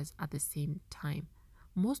sisters at the same time,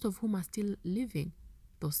 most of whom are still living,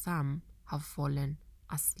 though some have fallen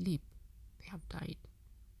asleep. They have died.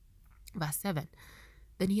 Verse 7.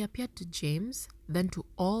 Then he appeared to James, then to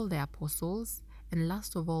all the apostles, and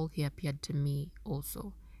last of all he appeared to me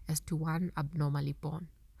also, as to one abnormally born.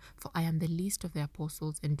 For I am the least of the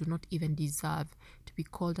apostles and do not even deserve to be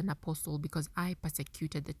called an apostle, because I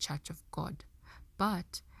persecuted the church of God.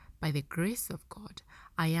 But by the grace of God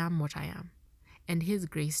I am what I am, and his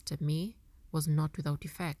grace to me was not without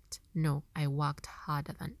effect. No, I worked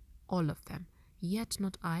harder than all of them. Yet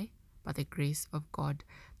not I, but the grace of God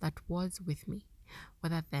that was with me.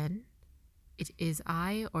 Whether then it is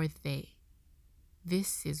I or they,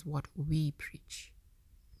 this is what we preach,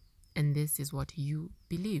 and this is what you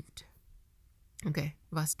believed. Okay,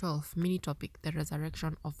 verse 12, mini topic, the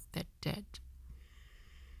resurrection of the dead.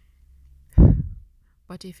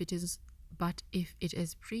 But if it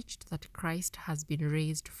is preached that Christ has been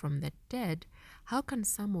raised from the dead, how can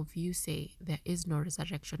some of you say there is no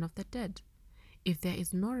resurrection of the dead? If there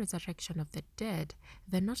is no resurrection of the dead,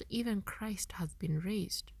 then not even Christ has been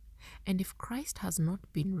raised. And if Christ has not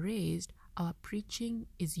been raised, our preaching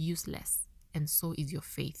is useless, and so is your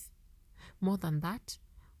faith. More than that,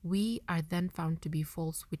 we are then found to be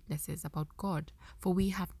false witnesses about God, for we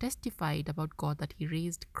have testified about God that he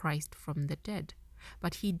raised Christ from the dead.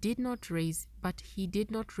 But he did not raise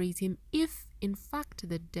him if in fact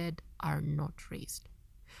the dead are not raised.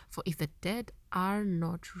 For if the dead are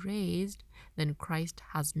not raised, then Christ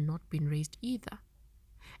has not been raised either.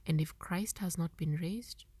 And if Christ has not been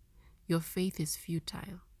raised, your faith is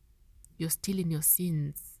futile. You're still in your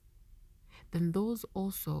sins. Then those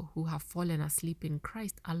also who have fallen asleep in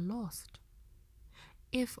Christ are lost.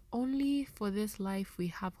 If only for this life we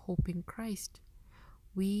have hope in Christ,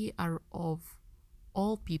 we are of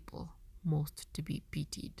all people most to be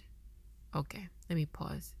pitied. Okay, let me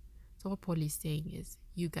pause. So what Paul is saying is,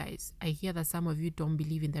 you guys, I hear that some of you don't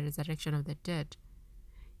believe in the resurrection of the dead.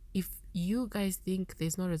 If you guys think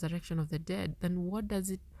there's no resurrection of the dead, then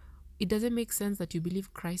it doesn't make sense that you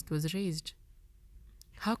believe Christ was raised.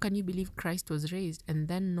 How can you believe Christ was raised and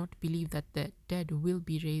then not believe that the dead will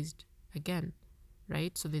be raised again?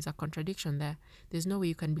 Right? So there's a contradiction there. There's no way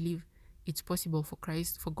you can believe it's possible for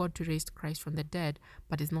God to raise Christ from the dead,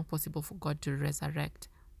 but it's not possible for God to resurrect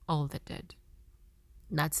all the dead.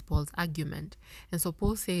 That's Paul's argument. And so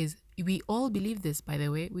Paul says, we all believe this, by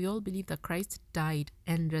the way. We all believe that Christ died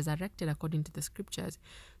and resurrected according to the scriptures.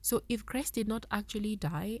 So if Christ did not actually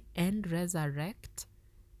die and resurrect,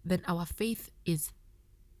 then our faith is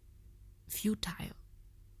futile.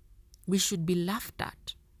 We should be laughed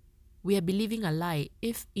at. We are believing a lie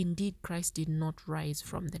if indeed Christ did not rise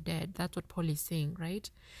from the dead. That's what Paul is saying, right?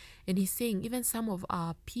 And he's saying even some of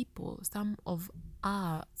our people, some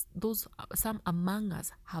among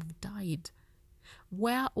us have died.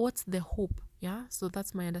 What's the hope? Yeah, so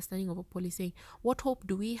that's my understanding of what Paul is saying. What hope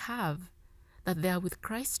do we have that they are with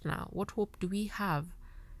Christ now? What hope do we have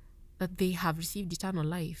that they have received eternal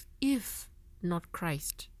life if not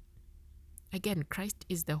Christ? Again, Christ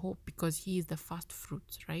is the hope because he is the first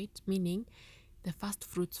fruits, right? Meaning the first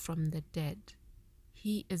fruits from the dead.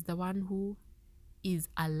 He is the one who is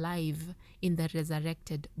alive in the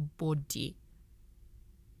resurrected body.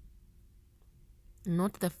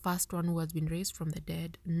 Not the first one who has been raised from the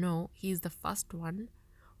dead. No, he is the first one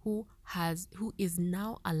who is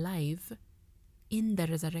now alive in the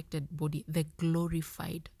resurrected body, the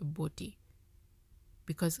glorified body.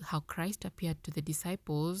 Because how Christ appeared to the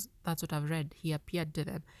disciples, that's what I've read, he appeared to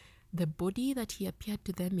them. The body that he appeared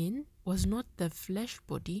to them in was not the flesh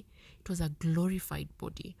body, it was a glorified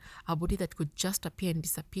body. A body that could just appear and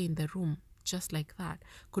disappear in the room, just like that.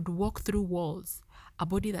 Could walk through walls. A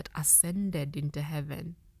body that ascended into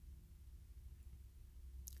heaven.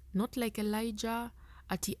 Not like Elijah,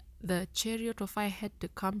 the chariot of fire had to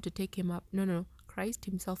come to take him up. No. Christ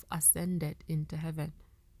himself ascended into heaven.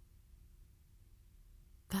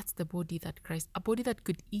 That's the body that Christ, a body that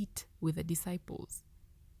could eat with the disciples,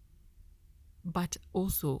 but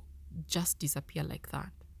also just disappear like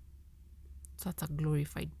that. So that's a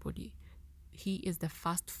glorified body. He is the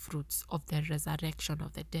first fruits of the resurrection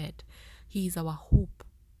of the dead. He is our hope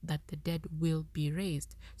that the dead will be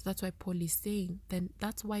raised. So that's why Paul is saying, then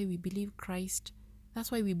that's why we believe Christ, that's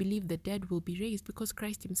why we believe the dead will be raised, because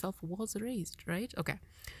Christ himself was raised, right? Okay.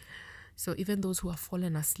 So even those who have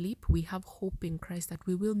fallen asleep, we have hope in Christ that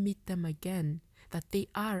we will meet them again, that they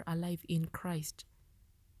are alive in Christ,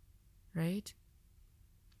 right?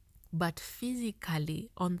 But physically,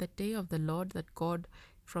 on the day of the Lord, that God,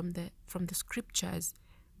 from the scriptures,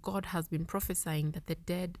 God has been prophesying that the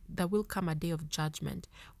dead, there will come a day of judgment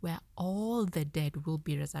where all the dead will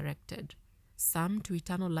be resurrected. Some to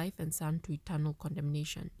eternal life and some to eternal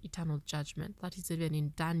condemnation, eternal judgment. That is even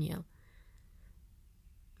in Daniel.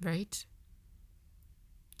 Right?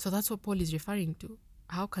 So that's what Paul is referring to.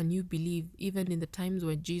 How can you believe, even in the times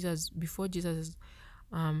when before Jesus'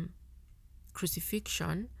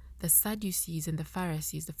 crucifixion, the Sadducees and the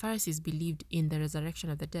Pharisees believed in the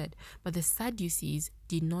resurrection of the dead, but the Sadducees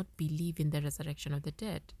did not believe in the resurrection of the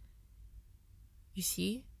dead. You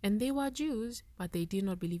see? And they were Jews, but they did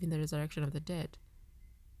not believe in the resurrection of the dead.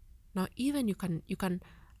 Now, even you can,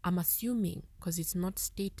 I'm assuming, because it's not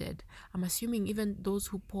stated, I'm assuming even those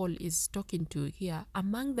who Paul is talking to here,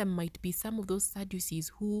 among them might be some of those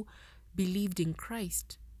Sadducees who believed in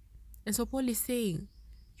Christ. And so Paul is saying,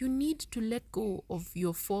 you need to let go of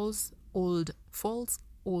your false old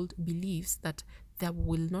beliefs that there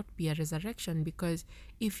will not be a resurrection, because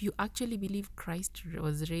if you actually believe Christ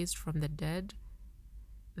was raised from the dead,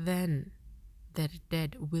 then the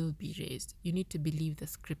dead will be raised. You need to believe the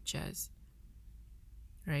scriptures,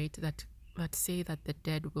 right? That say that the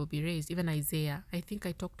dead will be raised. Even Isaiah, I think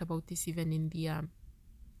I talked about this even in the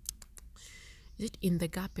is it in the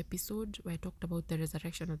Gap episode where I talked about the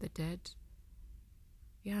resurrection of the dead?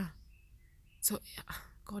 Yeah. So yeah,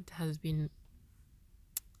 God has been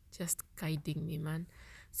just guiding me, man.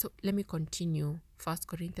 So let me continue. 1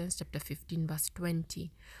 Corinthians chapter 15 verse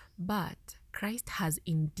 20. But Christ has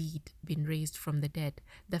indeed been raised from the dead,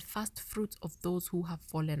 the first fruits of those who have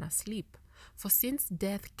fallen asleep. For since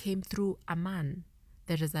death came through a man,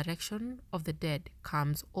 the resurrection of the dead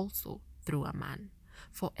comes also through a man.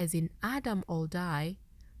 For as in Adam all die,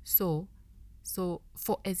 so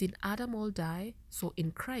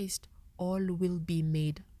in Christ all will be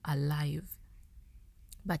made alive,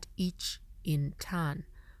 but each in turn.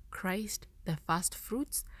 Christ the first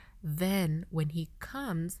fruits, then when he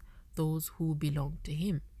comes, those who belong to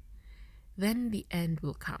him. Then the end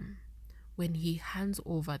will come, when he hands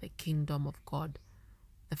over the kingdom of God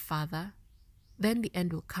the Father. Then the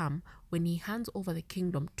end will come when he hands over the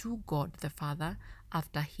kingdom to God the Father,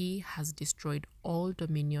 after he has destroyed all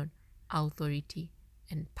dominion, authority,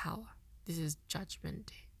 and power. This is judgment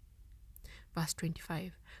day. Verse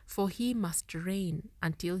 25. For he must reign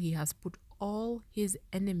until he has put all his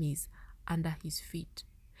enemies under his feet.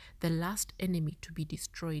 The last enemy to be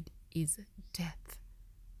destroyed is death.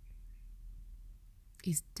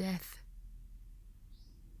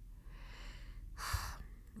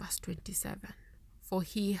 Verse 27. For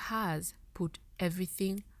he has put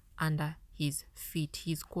everything under his feet.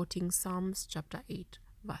 He's quoting Psalms chapter 8,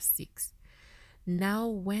 verse 6. Now,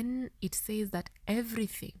 when it says that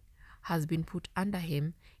everything has been put under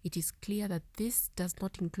him, it is clear that this does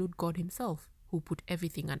not include God himself, who put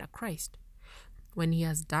everything under Christ. When he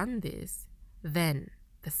has done this, then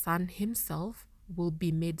the Son himself will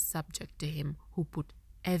be made subject to him who put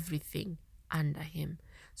everything under him,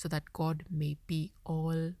 so that God may be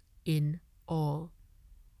all in all.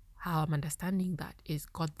 How I'm understanding that is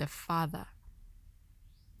God the Father,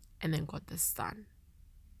 and then God the Son,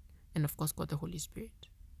 and of course God the Holy Spirit.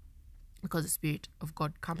 because the Spirit of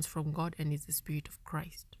God comes from God and is the Spirit of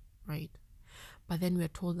Christ, right? But then we are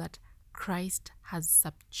told that Christ has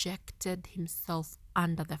subjected himself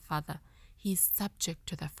under the Father. He is subject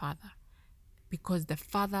to the Father because the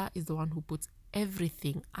Father is the one who puts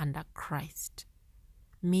everything under Christ.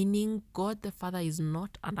 Meaning God the Father is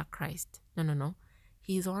not under Christ. No.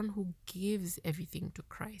 He is the one who gives everything to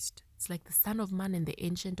Christ. It's like the Son of Man and the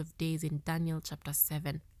Ancient of Days in Daniel chapter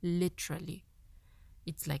 7. Literally.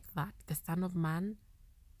 It's like that. The Son of Man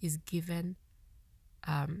is given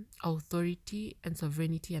authority and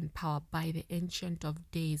sovereignty and power by the Ancient of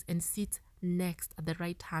Days and sits next at the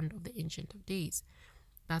right hand of the Ancient of Days.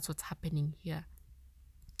 That's what's happening here.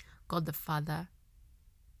 God the Father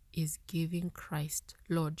is giving Christ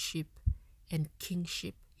lordship and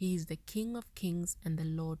kingship. He is the King of Kings and the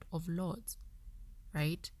Lord of Lords,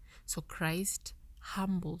 right? So Christ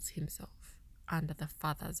humbles himself under the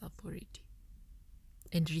Father's authority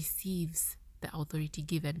and receives the authority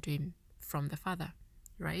given to him from the Father,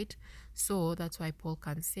 right? So that's why Paul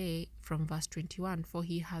can say from verse 21, for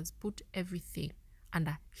he has put everything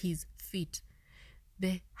under his feet.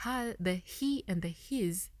 The he and the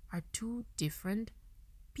his are two different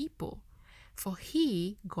people. For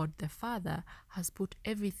he, God the Father, has put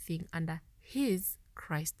everything under his,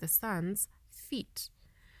 Christ the Son's, feet.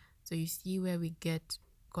 So you see where we get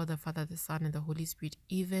God the Father, the Son, and the Holy Spirit,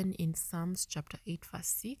 even in Psalms chapter 8, verse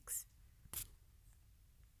 6.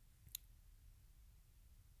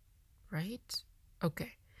 Right?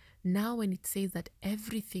 Okay. Now when it says that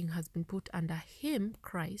everything has been put under him,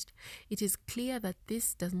 Christ, it is clear that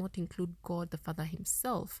this does not include God the Father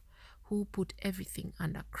himself, who put everything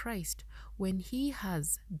under Christ. When he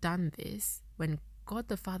has done this, when God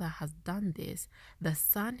the Father has done this, the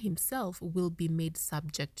Son himself will be made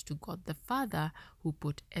subject to God the Father, who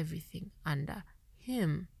put everything under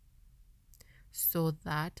him, so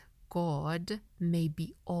that God may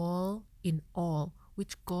be all in all.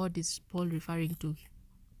 Which God is Paul referring to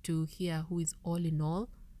here, who is all in all?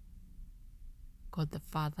 God the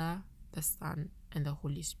Father, the Son, and the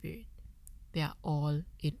Holy Spirit. They are all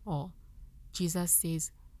in all. Jesus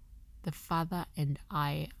says, the Father and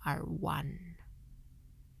I are one.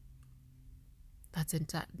 That's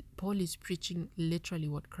entire. Paul is preaching literally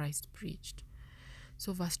what Christ preached.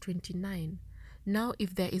 So verse 29, now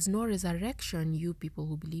if there is no resurrection, you people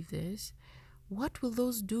who believe this, what will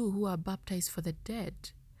those do who are baptized for the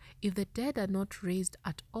dead? If the dead are not raised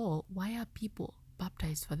at all, why are people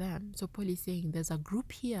baptized for them? So Paul is saying there's a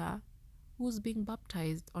group here who's being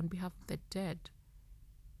baptized on behalf of the dead.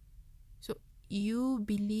 So you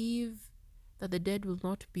believe that the dead will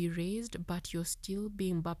not be raised, but you're still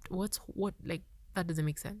being baptized. That doesn't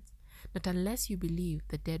make sense. That unless you believe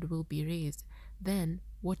the dead will be raised, then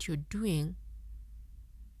what you're doing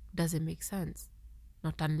doesn't make sense.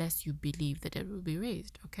 Not unless you believe the dead will be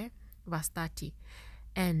raised, okay? Verse 30,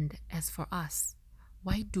 and as for us,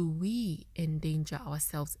 why do we endanger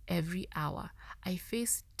ourselves every hour? I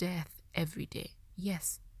face death every day.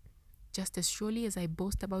 Yes, just as surely as I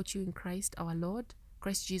boast about you in Christ our Lord,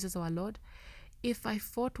 Christ Jesus our Lord, if I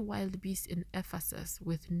fought wild beasts in Ephesus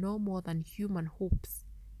with no more than human hopes,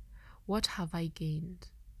 what have I gained?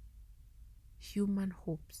 Human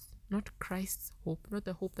hopes, not Christ's hope, not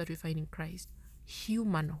the hope that we find in Christ.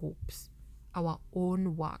 Human hopes, our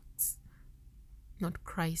own works, not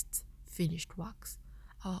Christ's finished works,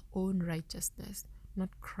 our own righteousness, not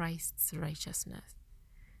Christ's righteousness.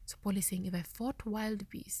 So Paul is saying, if I fought wild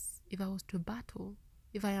beasts, if I was to battle,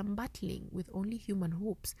 if I am battling with only human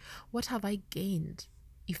hopes, what have I gained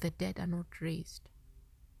if the dead are not raised?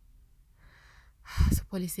 So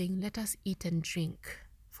Paul is saying, let us eat and drink,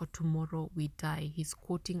 for tomorrow we die. He's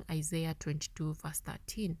quoting Isaiah 22 verse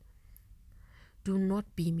 13. Do not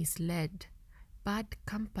be misled. Bad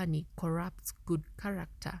company corrupts good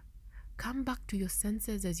character. Come back to your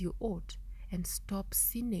senses as you ought and stop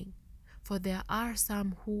sinning, for there are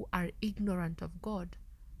some who are ignorant of God.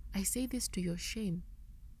 I say this to your shame.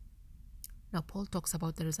 Now Paul talks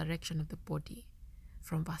about the resurrection of the body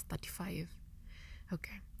from verse 35.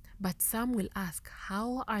 Okay. But some will ask,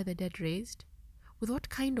 how are the dead raised? With what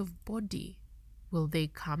kind of body will they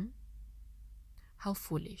come? How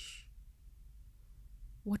foolish.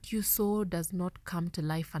 What you sow does not come to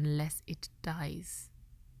life unless it dies.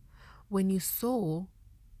 When you sow,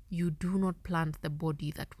 you do not plant the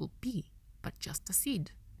body that will be, but just a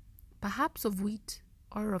seed, perhaps of wheat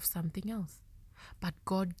or of something else. But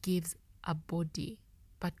God gives it a body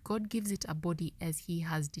as he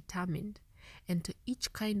has determined, and to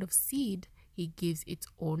each kind of seed he gives its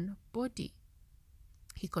own body.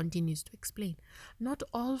 He continues to explain, not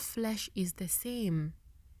all flesh is the same.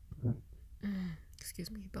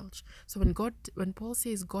 excuse me, belch. So when Paul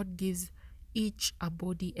says God gives each a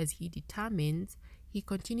body as he determines, he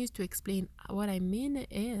continues to explain, what I mean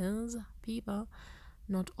is, people,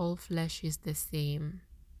 not all flesh is the same.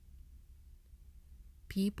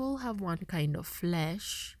 People have one kind of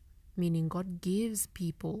flesh, meaning God gives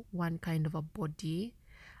people one kind of a body.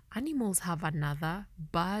 Animals have another,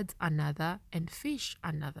 birds another, and fish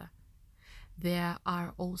another. There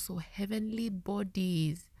are also heavenly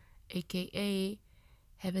bodies, aka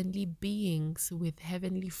heavenly beings with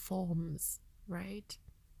heavenly forms, right?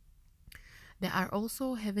 There are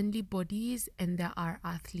also heavenly bodies and there are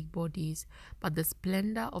earthly bodies, but the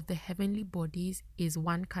splendor of the heavenly bodies is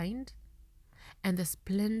one kind, and the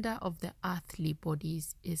splendor of the earthly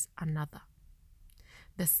bodies is another.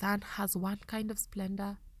 The sun has one kind of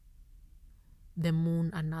splendor, the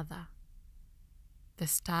moon another, the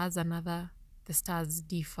stars another. The stars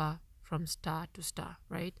differ from star to star,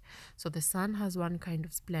 right? So the sun has one kind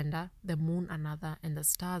of splendor, the moon another, and the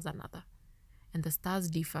stars another. And the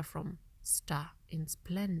stars differ from star in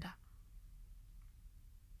splendor.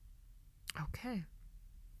 Okay.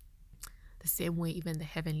 The same way, even the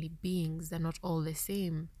heavenly beings, they're not all the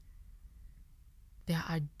same. There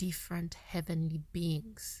are different heavenly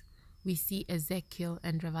beings. We see Ezekiel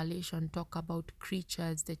and Revelation talk about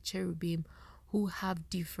creatures, the cherubim, who have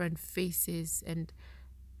different faces, and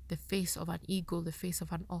the face of an eagle, the face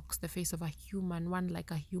of an ox, the face of a human, one like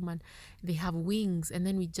a human. They have wings. And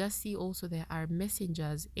then we just see also there are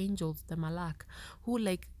messengers, angels, the malak, who,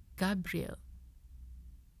 like Gabriel,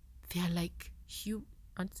 they are like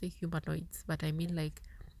I'd say humanoids, but I mean like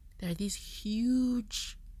there are these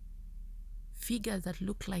huge figures that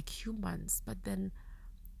look like humans, but then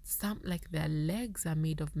some, like their legs are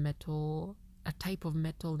made of metal, a type of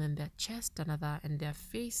metal, and their chest another, and their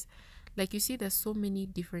face. Like, you see, there's so many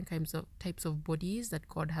different types of bodies that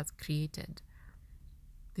God has created.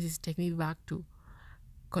 This is taking me back to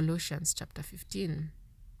Colossians chapter 15.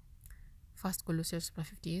 First Colossians chapter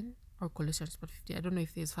 15 or Colossians chapter 15. I don't know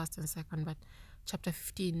if there's first and second, but chapter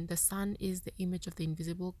 15, the Son is the image of the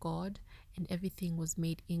invisible God, and everything was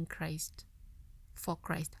made in Christ, for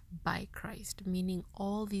Christ, by Christ, meaning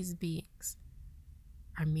all these beings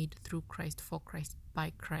are made through Christ, for Christ,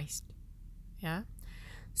 by Christ. Yeah?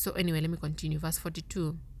 So anyway, let me continue. Verse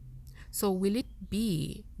 42. So will it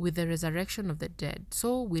be with the resurrection of the dead?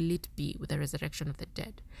 So will it be with the resurrection of the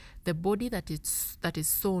dead? The body that is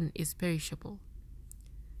sown is perishable.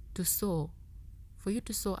 To sow, for you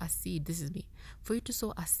to sow a seed, this is me. For you to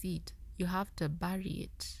sow a seed, you have to bury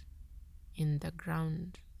it in the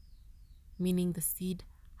ground, meaning the seed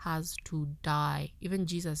has to die. Even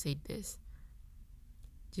Jesus said this.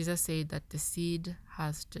 Jesus said that the seed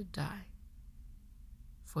has to die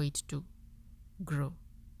for it to grow.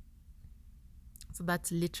 So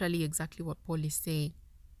that's literally exactly what Paul is saying.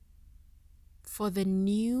 For the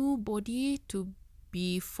new body to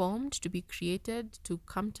be formed, to be created, to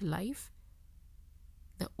come to life,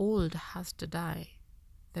 the old has to die.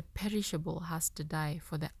 The perishable has to die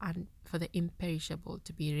for the imperishable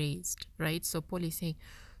to be raised, right? So Paul is saying,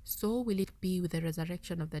 so will it be with the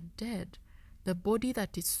resurrection of the dead. The body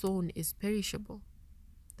that is sown is perishable,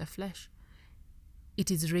 the flesh. It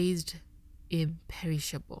is raised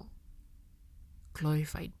imperishable,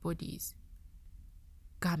 glorified bodies,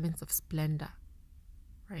 garments of splendor,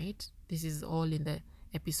 right? This is all in the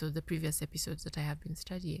previous episodes that I have been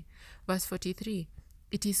studying. Verse 43,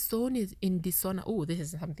 it is sown in dishonor. Oh, this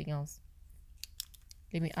is something else.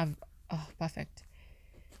 Perfect.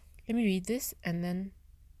 Let me read this and then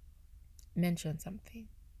mention something.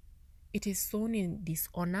 It is sown in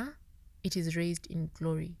dishonor, it is raised in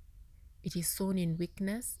glory. It is sown in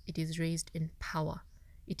weakness, it is raised in power.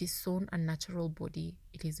 It is sown a natural body,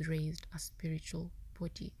 it is raised a spiritual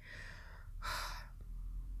body.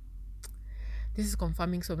 This is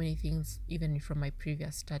confirming so many things, even from my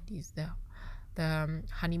previous studies, the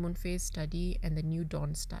honeymoon phase study and the new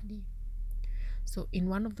dawn study. So in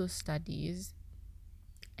one of those studies,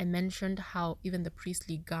 I mentioned how even the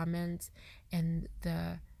priestly garments and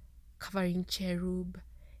the covering cherub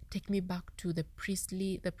take me back to the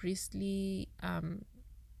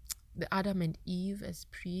Adam and Eve as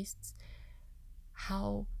priests,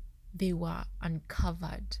 how they were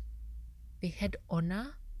uncovered. They had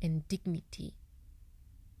honor and dignity,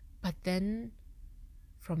 but then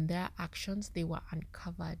from their actions they were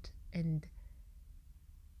uncovered, and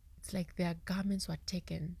it's like their garments were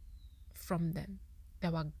taken from them.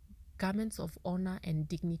 There were garments of honor and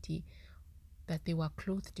dignity that they were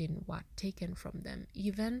clothed in were taken from them.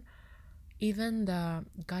 Even the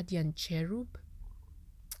guardian cherub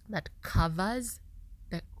that covers,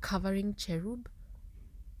 the covering cherub,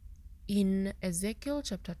 in Ezekiel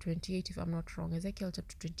chapter 28, if I'm not wrong, Ezekiel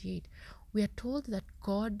chapter 28, we are told that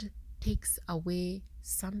God takes away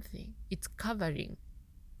something. It's covering.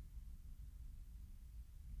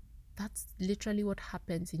 That's literally what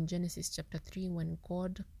happens in Genesis chapter 3 when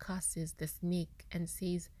God curses the snake and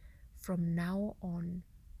says, from now on,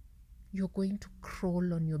 you're going to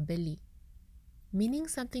crawl on your belly. Meaning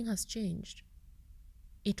something has changed.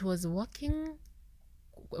 It was walking,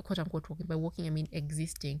 quote unquote walking. By walking, I mean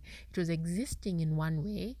existing. It was existing in one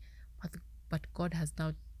way, but God has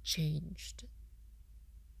now changed.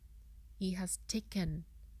 He has taken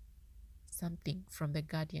something from the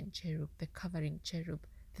guardian cherub, the covering cherub,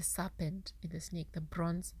 the serpent in the snake, the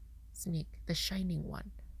bronze snake, the shining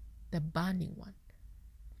one, the burning one.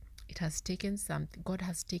 It has taken something. God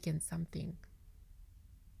has taken something,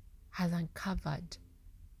 has uncovered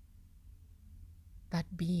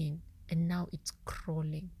that being, and now it's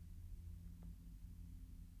crawling.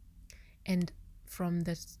 And from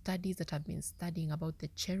the studies that I've been studying about the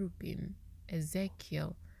cherubim,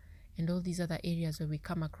 Ezekiel, and all these other areas where we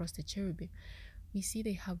come across the cherubim, we see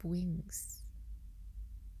they have wings.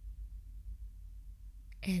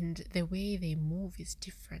 And the way they move is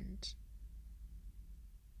different.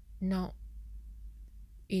 Now,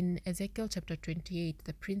 in Ezekiel chapter 28,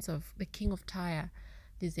 the king of Tyre,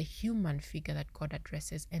 there's a human figure that God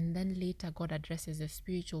addresses, and then later God addresses a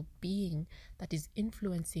spiritual being that is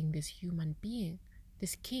influencing this human being,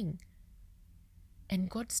 this king. And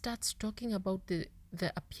God starts talking about the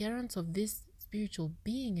appearance of this spiritual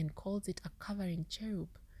being and calls it a covering cherub.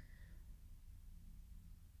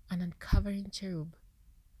 An uncovering cherub.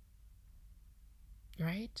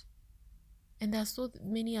 Right? And there are so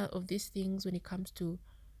many of these things when it comes to,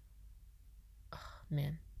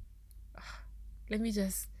 let me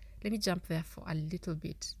jump there for a little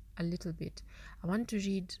bit. I want to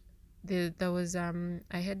read, there was, I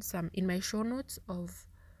had some, in my show notes of,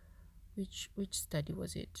 which study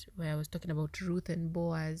was it, where I was talking about Ruth and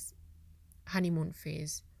Boaz honeymoon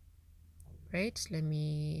phase, right? Let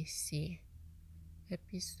me see.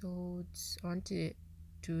 Episodes, I want to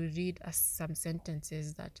read some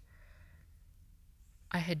sentences that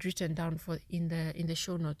I had written down for in the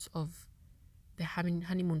show notes of the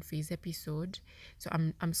honeymoon phase episode. So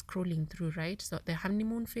I'm scrolling through, right? So the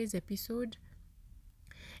honeymoon phase episode,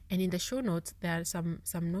 and in the show notes there are some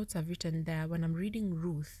notes I've written there when I'm reading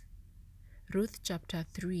Ruth chapter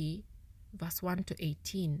 3 verse 1 to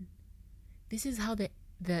 18. This is how the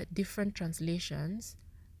different translations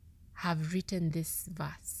have written this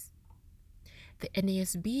verse. The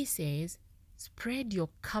NASB says, spread your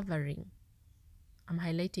covering. I'm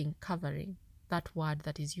highlighting covering, that word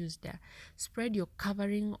that is used there. Spread your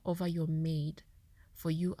covering over your maid, for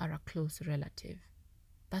you are a close relative.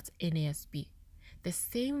 That's NASB. The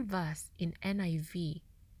same verse in NIV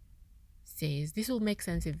says, this will make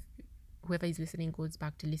sense if whoever is listening goes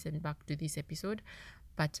back to listen back to this episode,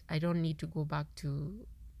 but I don't need to go back to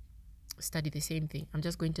study the same thing. I'm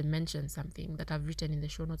just going to mention something that I've written in the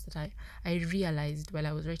show notes that I realized while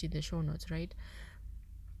I was writing the show notes, right?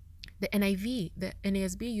 The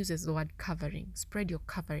NASB uses the word covering, spread your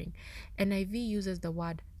covering. NIV uses the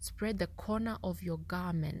word spread the corner of your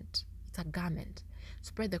garment. It's a garment.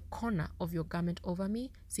 Spread the corner of your garment over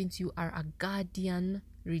me, since you are a guardian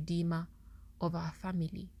redeemer of our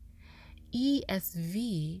family.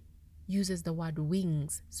 ESV uses the word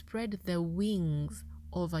wings. Spread the wings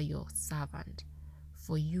over your servant,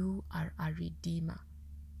 for you are a redeemer.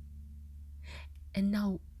 And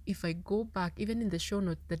now, if I go back, even in the show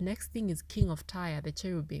notes, the next thing is King of Tyre, the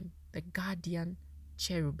cherubim, the guardian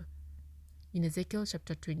cherub, in Ezekiel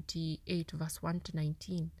chapter 28, verse 1 to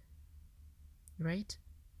 19. Right?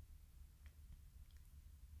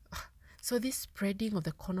 So this spreading of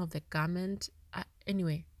the corner of the garment,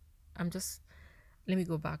 anyway, let me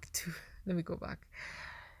go back.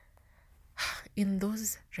 In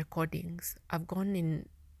those recordings, I've gone in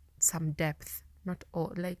some depth, not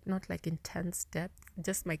like intense depth,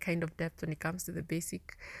 just my kind of depth when it comes to the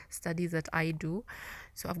basic studies that I do.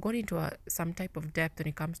 So I've gone into some type of depth when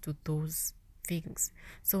it comes to those things.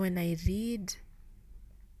 So when I read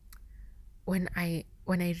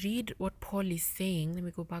what Paul is saying, let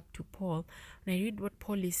me go back to Paul. When I read what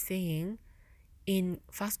Paul is saying in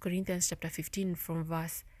 1 Corinthians chapter 15 from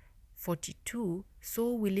verse 42,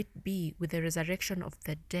 so will it be with the resurrection of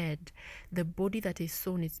the dead. The body that is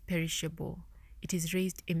sown is perishable. It is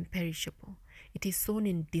raised imperishable. It is sown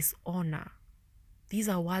in dishonor. These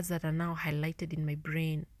are words that are now highlighted in my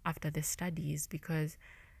brain after the studies, because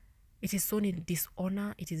it is sown in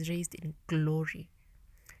dishonor. It is raised in glory.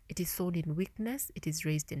 It is sown in weakness. It is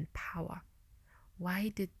raised in power. Why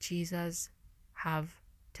did Jesus have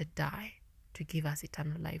to die to give us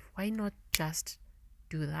eternal life. Why not just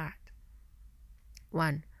do that?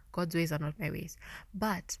 One, God's ways are not my ways.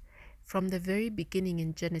 But from the very beginning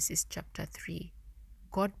in Genesis chapter 3,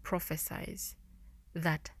 God prophesies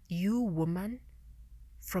that you, woman,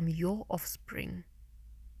 from your offspring,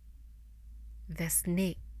 the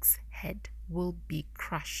snake's head will be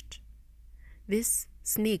crushed. This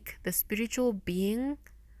snake, the spiritual being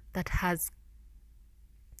that has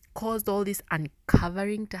caused all this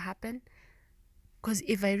uncovering to happen, because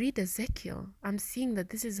if I read Ezekiel, I'm seeing that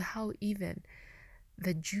this is how even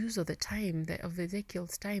the Jews of the time, of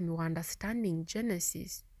Ezekiel's time, were understanding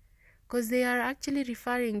Genesis, because they are actually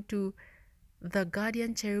referring to the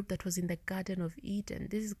guardian cherub that was in the Garden of Eden.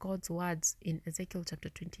 This is God's words in Ezekiel chapter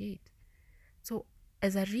 28. So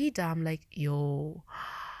as a reader, I'm like, yo,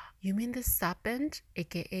 you mean the serpent,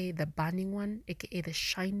 aka the burning one, aka the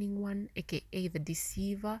shining one, aka the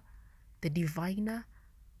deceiver, the diviner?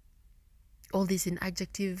 All this in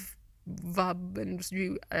adjective, verb, and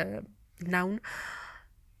noun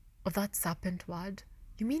of that serpent word.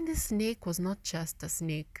 You mean the snake was not just a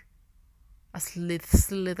snake, a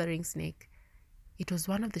slithering snake? It was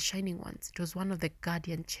one of the shining ones. It was one of the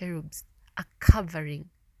guardian cherubs, a covering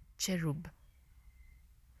cherub.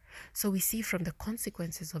 So we see from the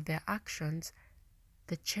consequences of their actions,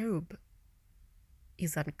 the cherub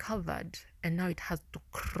is uncovered and now it has to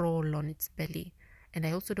crawl on its belly. And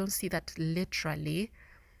I also don't see that literally.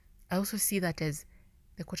 I also see that as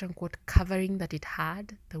the quote-unquote covering that it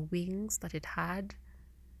had, the wings that it had,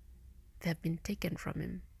 they have been taken from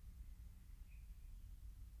him.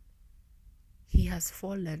 He has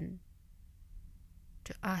fallen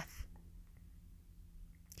to earth.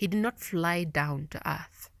 He did not fly down to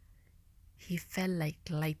earth. He fell like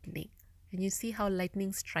lightning. And you see how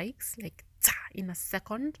lightning strikes, like in a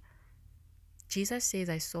second? Jesus says,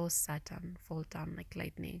 I saw Satan fall down like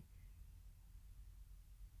lightning.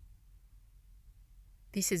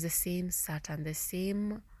 This is the same Satan, the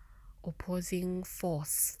same opposing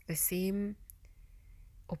force, the same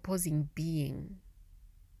opposing being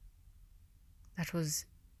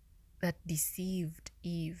that deceived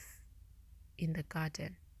Eve in the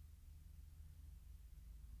garden.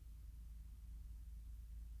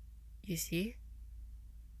 You see?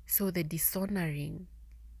 So the dishonoring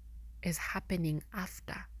is happening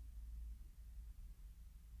after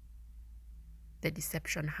the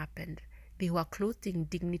deception happened. They were clothed in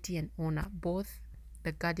dignity and honor, both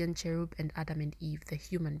the guardian cherub and Adam and Eve, the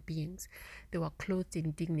human beings. They were clothed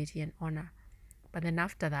in dignity and honor. But then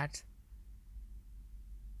after that,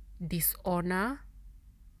 dishonor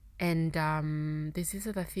and this is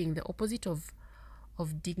the thing, the opposite of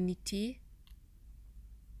dignity.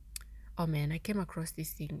 Oh man, I came across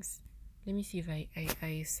these things. Let me see if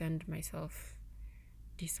I send myself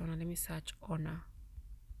dishonor. Let me search honor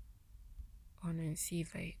and see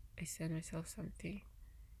if I send myself something.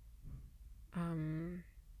 Because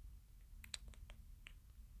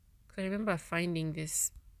I remember finding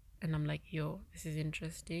this and I'm like, yo, this is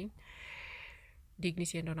interesting.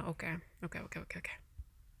 Dignity and honor. Okay.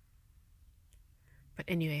 But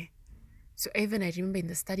anyway, so even I remember in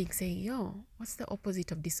the study saying, yo, what's the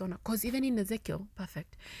opposite of dishonor? Because even in Ezekiel,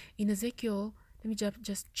 perfect. In Ezekiel, let me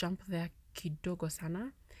just jump there kidogo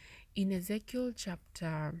sana. In Ezekiel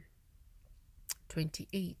chapter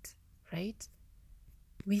 28, right?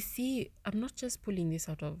 We see, I'm not just pulling this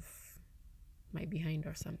out of my behind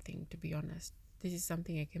or something, to be honest. This is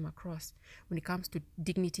something I came across when it comes to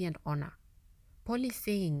dignity and honor. Paul is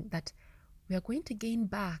saying that we are going to gain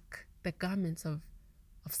back the garments of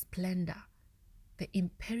splendor, the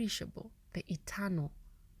imperishable, the eternal,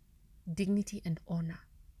 dignity and honor.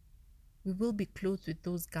 We will be clothed with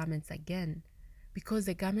those garments again, because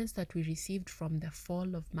the garments that we received from the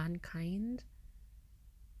fall of mankind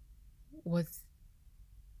was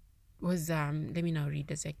let me now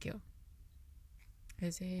read Ezekiel. Where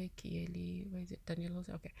is it? Daniel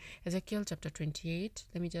also? Okay. Ezekiel chapter 28.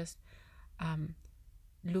 Let me just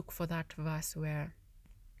look for that verse where.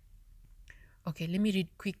 Okay, let me read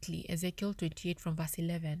quickly Ezekiel 28 from verse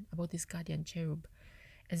 11 about this guardian cherub.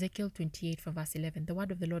 Ezekiel 28 from verse 11. The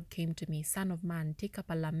word of the Lord came to me, Son of man, take up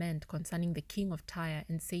a lament concerning the king of Tyre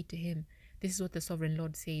and say to him, this is what the sovereign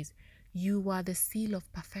Lord says, you are the seal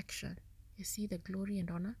of perfection. You see the glory and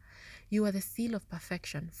honor? You are the seal of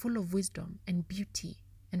perfection, full of wisdom and beauty,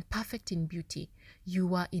 and perfect in beauty.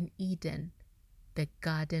 You are in Eden, the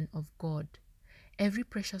garden of God. Every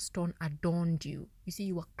precious stone adorned you. You see,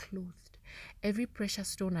 you are clothed. Every precious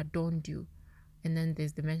stone adorned you. And then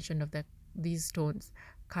there's the mention of these stones.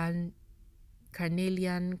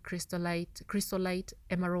 Carnelian, chrysolite,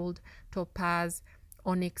 emerald, topaz,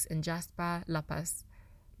 onyx and jasper, lapis.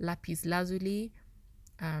 lapis lazuli,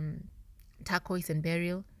 turquoise, and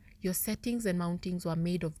beryl. Your settings and mountings were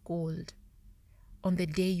made of gold. On the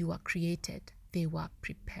day you were created, they were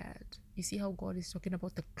prepared. You see how God is talking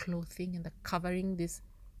about the clothing and the covering this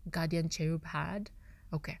guardian cherub had?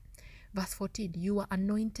 Okay. Verse 14, you were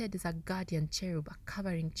anointed as a guardian cherub, a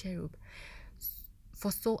covering cherub.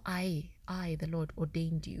 For so I, the Lord,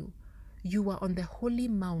 ordained you. You were on the holy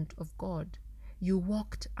mount of God. You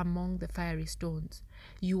walked among the fiery stones.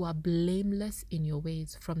 You were blameless in your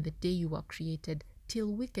ways from the day you were created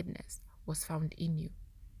till wickedness was found in you.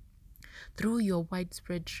 Through your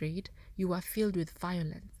widespread trade, you were filled with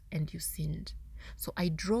violence and you sinned. So I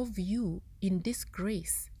drove you in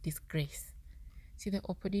disgrace. See the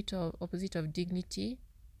opposite of dignity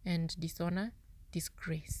and dishonor?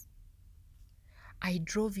 Disgrace. I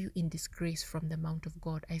drove you in disgrace from the mount of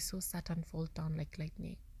God. I saw Satan fall down like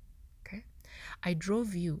lightning. Okay? I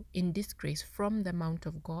drove you in disgrace from the mount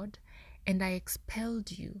of God, and I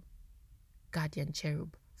expelled you, guardian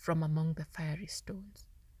cherub, from among the fiery stones.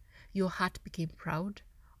 Your heart became proud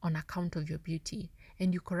on account of your beauty,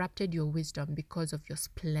 and you corrupted your wisdom because of your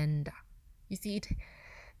splendor. You see it,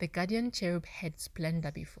 the guardian cherub had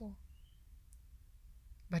splendor before,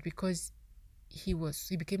 but because he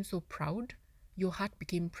became so proud, your heart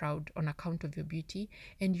became proud on account of your beauty,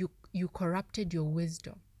 and you corrupted your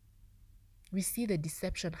wisdom. We see the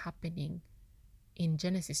deception happening in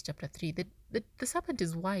Genesis chapter 3. The serpent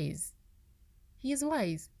is wise. He is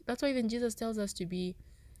wise. That's why even Jesus tells us to be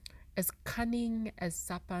as cunning as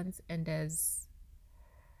serpents and as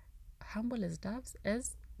humble as doves,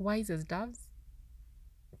 as wise as doves,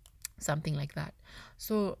 something like that.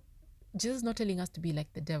 So Jesus is not telling us to be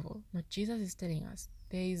like the devil. No, Jesus is telling us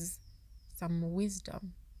there is some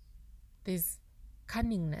wisdom, there's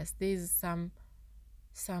cunningness, there's some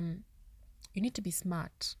you need to be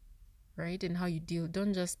smart, right? In how you deal.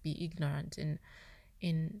 Don't just be ignorant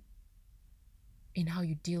in how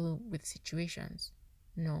you deal with situations.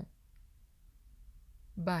 No.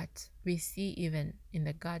 But we see even in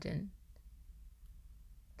the garden,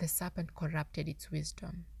 the serpent corrupted its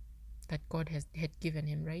wisdom that God had given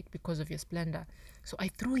him, right? Because of your splendor. So I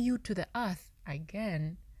threw you to the earth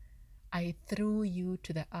again. I threw you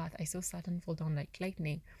to the earth. I saw Satan fall down like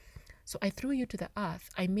lightning. So I threw you to the earth.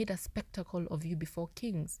 I made a spectacle of you before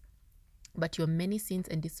kings. But your many sins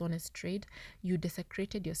and dishonest trade, you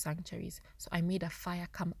desecrated your sanctuaries. So I made a fire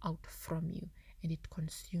come out from you, and it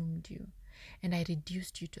consumed you. And I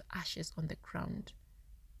reduced you to ashes on the ground.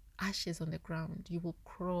 Ashes on the ground. You will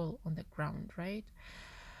crawl on the ground, right?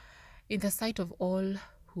 In the sight of all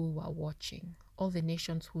who were watching, all the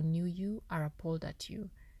nations who knew you are appalled at you.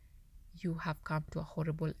 You have come to a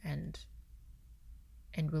horrible end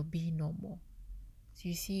and will be no more. So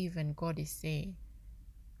you see, even God is saying,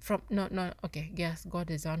 yes,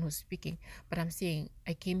 God is the one who's speaking, but I'm saying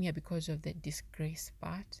I came here because of the disgrace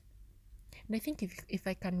part. And I think if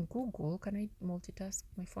I can Google, can I multitask?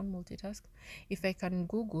 My phone multitask? If I can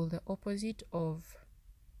Google the opposite of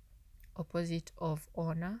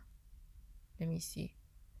honor, let me see.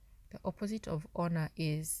 The opposite of honor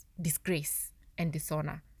is disgrace and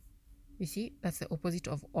dishonor. You see, that's the opposite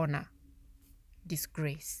of honor,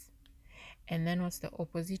 disgrace. And then what's the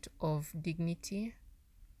opposite of dignity?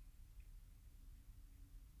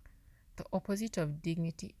 The opposite of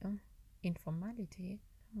dignity, informality.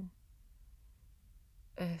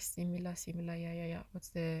 Similar, yeah. What's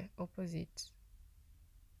the opposite?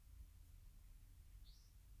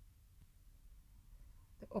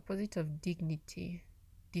 The opposite of dignity,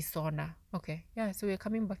 dishonor. Okay, yeah, so we're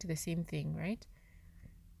coming back to the same thing, right?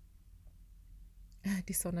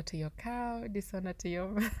 Dishonor to your cow, dishonor to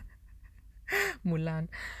your Mulan,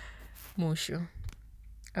 Mushu.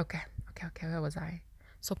 Okay, where was I?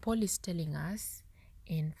 So Paul is telling us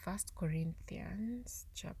in 1 Corinthians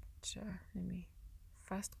chapter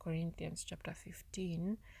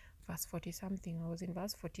 15, verse 40 something. I was in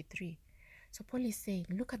verse 43. So Paul is saying,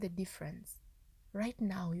 look at the difference. Right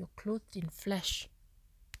now, you're clothed in flesh,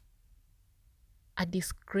 a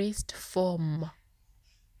disgraced form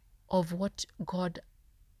of what God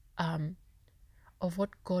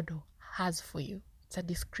has for you. It's a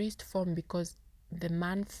disgraced form because the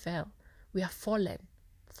man fell. We are fallen.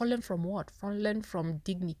 Fallen from what? Fallen from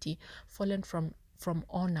dignity, fallen from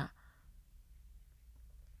honor,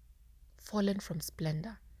 fallen from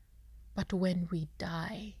splendor. But when we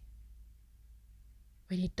die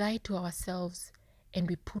to ourselves and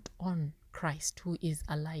we put on Christ, who is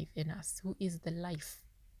alive in us, who is the life,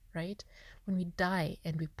 right? When we die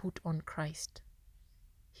and we put on Christ,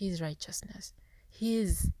 his righteousness,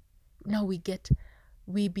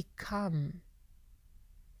 we become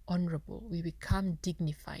honorable, we become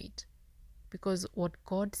dignified. Because what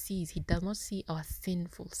God sees, he does not see our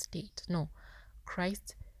sinful state. No,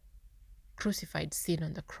 Christ crucified sin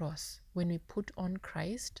on the cross. When we put on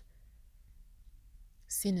Christ,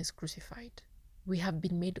 sin is crucified. We have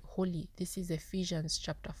been made holy. This is Ephesians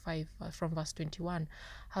chapter 5 from verse 21.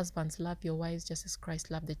 Husbands, love your wives just as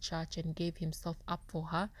Christ loved the church and gave himself up for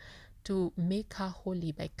her to make her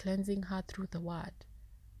holy by cleansing her through the word.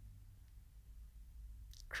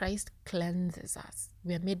 Christ cleanses us.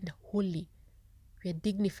 We are made holy. We are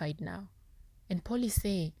dignified now. And Paul is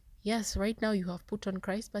saying, yes, right now you have put on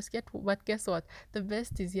Christ, but guess what? The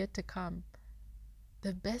best is yet to come.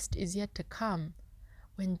 The best is yet to come.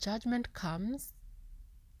 When judgment comes,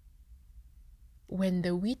 when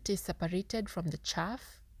the wheat is separated from the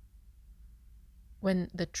chaff, when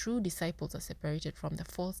the true disciples are separated from the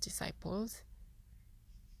false disciples,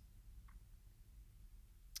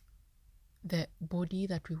 the body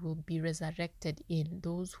that we will be resurrected in,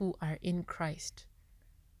 those who are in Christ,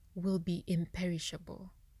 will be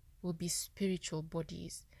imperishable, will be spiritual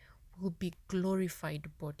bodies, will be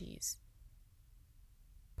glorified bodies,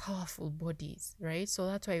 powerful bodies, right? So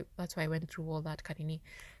that's why I went through all that, Kanini.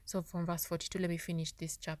 So from verse 42, let me finish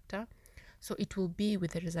this chapter. So it will be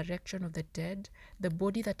with the resurrection of the dead, the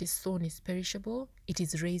body that is sown is perishable, it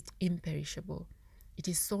is raised imperishable. It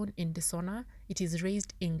is sown in dishonor, it is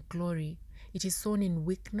raised in glory. It is sown in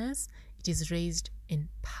weakness, it is raised in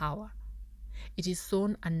power. It is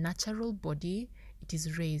sown a natural body, it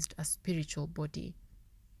is raised a spiritual body.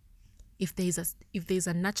 If there is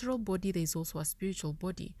a natural body, there is also a spiritual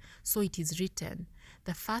body. So it is written,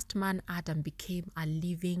 the first man Adam became a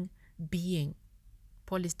living being.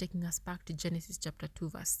 Paul is taking us back to Genesis chapter 2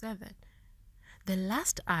 verse 7. The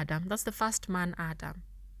last Adam, that's the first man Adam,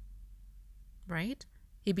 right?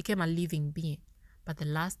 He became a living being. But the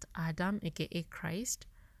last Adam, aka Christ,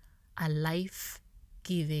 a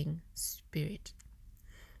life-giving spirit.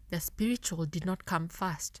 The spiritual did not come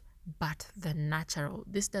first, but the natural.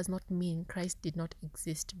 This does not mean Christ did not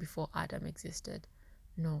exist before Adam existed.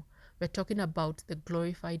 No, we're talking about the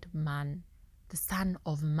glorified man, the Son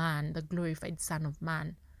of Man, the glorified Son of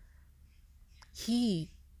Man.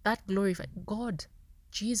 That glorified God,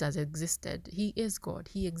 Jesus existed. He is God.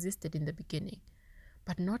 He existed in the beginning,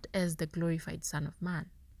 but not as the glorified Son of Man.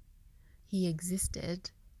 He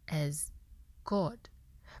existed as God.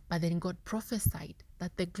 But then God prophesied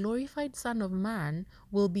that the glorified Son of Man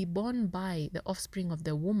will be born by the offspring of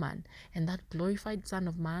the woman, and that glorified Son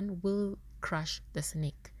of Man will crush the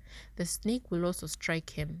snake. The snake will also strike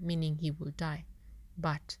him, meaning he will die,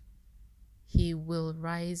 but he will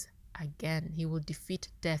rise again. He will defeat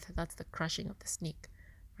death. That's the crushing of the snake,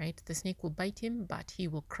 right? The snake will bite him, but he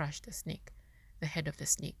will crush the snake, the head of the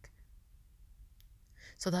snake.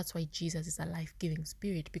 So that's why Jesus is a life-giving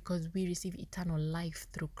spirit, because we receive eternal life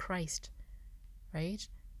through Christ, right?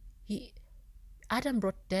 Adam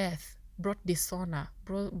brought death, brought dishonor,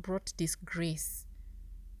 brought disgrace,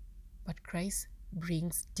 but Christ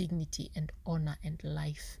brings dignity and honor and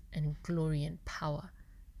life and glory and power,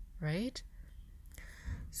 right?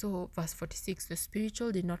 So verse 46, the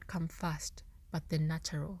spiritual did not come first, but the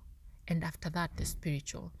natural, and after that the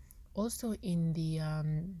spiritual. Also in the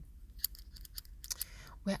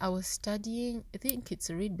where I was studying, I think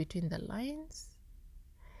it's read between the lines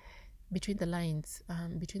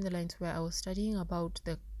where I was studying about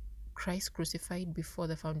the Christ crucified before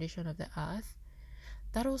the foundation of the earth.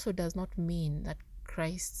 That also does not mean that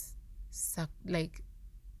Christ's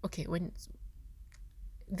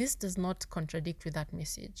this does not contradict with that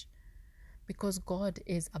message, because God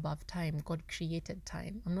is above time. God created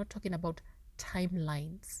time. I'm not talking about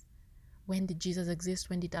timelines. When did Jesus exist?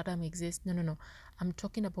 When did Adam exist? No. I'm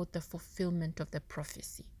talking about the fulfillment of the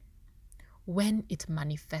prophecy, when it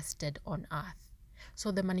manifested on earth.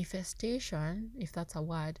 So the manifestation, if that's a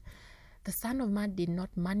word, the Son of Man did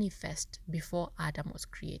not manifest before Adam was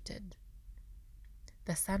created.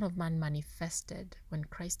 The Son of Man manifested when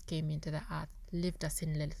Christ came into the earth, lived a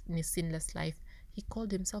sinless life. He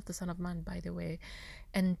called himself the Son of Man, by the way,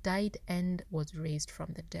 and died and was raised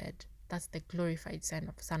from the dead. That's the glorified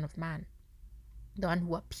Son of Man, the one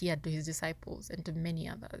who appeared to his disciples and to many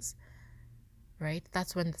others, right?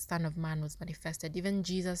 That's when the Son of Man was manifested. Even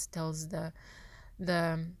Jesus tells the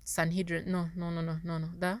Sanhedrin,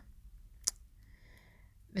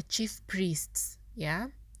 the chief priests, yeah?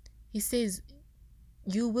 He says,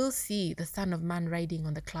 you will see the Son of Man riding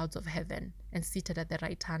on the clouds of heaven and seated at the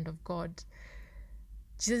right hand of God.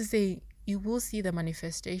 Jesus is saying, you will see the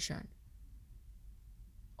manifestation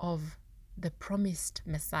of the promised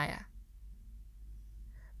Messiah.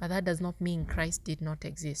 But that does not mean Christ did not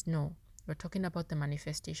exist. No, We're talking about the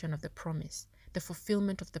manifestation of the promise, the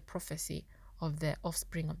fulfillment of the prophecy of the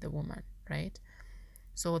offspring of the woman, right?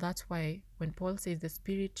 So that's why when Paul says the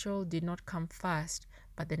spiritual did not come first,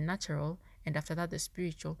 but the natural, and after that the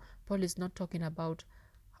spiritual, Paul is not talking about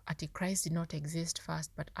Christ did not exist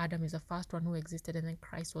first, but Adam is the first one who existed and then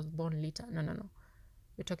Christ was born later. No.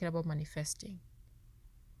 We're talking about manifesting,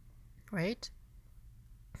 right?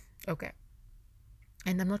 Okay.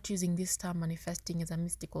 And I'm not using this term manifesting as a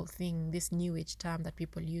mystical thing, this new age term that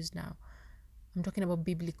people use now. I'm talking about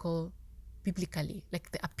biblically, like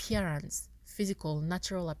the appearance, physical,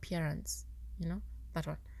 natural appearance, that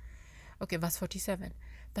one. Okay, verse 47.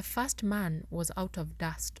 The first man was out of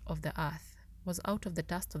dust of the earth,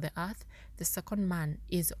 the second man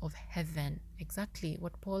is of heaven. Exactly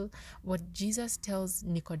what Jesus tells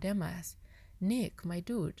Nicodemus. Nick, my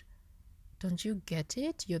dude, don't you get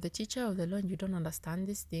it? You're the teacher of the law and you don't understand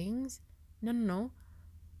these things? No.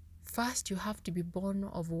 First, you have to be born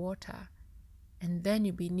of water, and then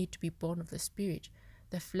you need to be born of the Spirit.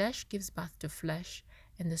 The flesh gives birth to flesh,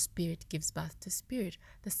 and the Spirit gives birth to spirit.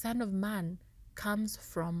 The Son of Man comes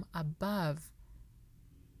from above,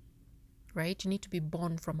 right? You need to be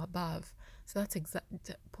born from above. So that's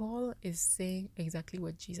Paul is saying exactly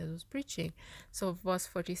what Jesus was preaching. So verse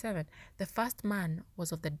 47, the first man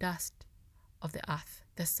was of the dust of the earth,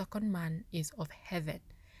 the second man is of heaven.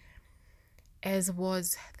 As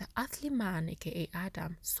was the earthly man, aka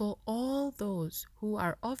Adam, so all those who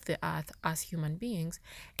are of the earth as human beings,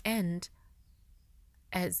 and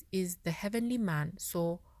as is the heavenly man,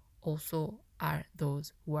 so also are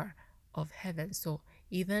those who are of heaven. So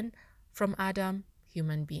even from Adam,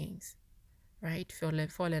 human beings, right?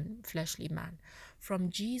 Fallen fleshly man.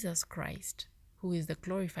 From Jesus Christ, who is the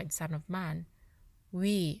glorified Son of Man,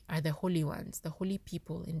 we are the holy ones, the holy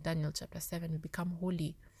people. In Daniel chapter 7, we become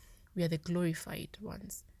holy. We are the glorified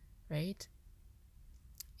ones, right?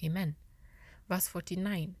 Amen. Verse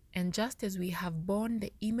 49, and just as we have borne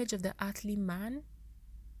the image of the earthly man,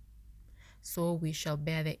 so we shall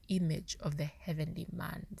bear the image of the heavenly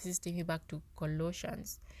man. This is taking me back to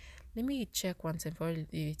Colossians. Let me check once and for all if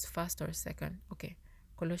it's first or second. Okay,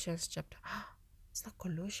 Colossians chapter. Is that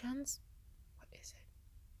Colossians? What is it?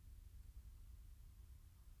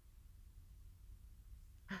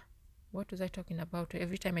 What was I talking about?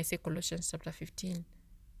 Every time I say Colossians chapter 15.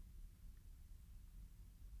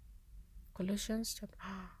 Colossians chapter.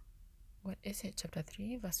 What is it? Chapter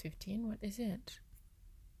 3, verse 15. What is it?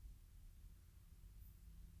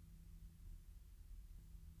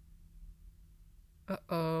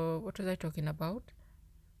 What was I talking about?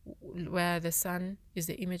 Where the Son is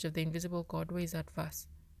the image of the invisible God. Where is that verse?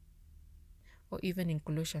 Or even in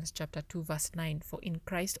Colossians chapter 2, verse 9, for in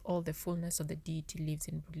Christ all the fullness of the deity lives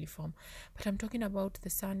in bodily form. But I'm talking about the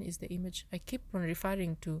Son is the image. I keep on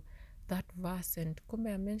referring to that verse, and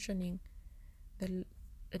Kumbe, I'm mentioning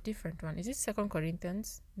a different one. Is it 2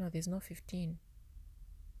 Corinthians? No, there's no 15.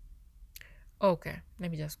 Okay, let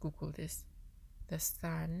me just Google this. The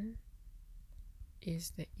Son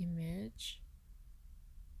is the image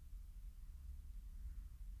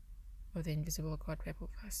of the invisible God. Bible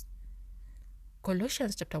verse.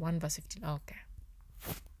 Colossians chapter 1, verse 15. Okay.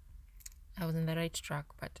 I was in the right track,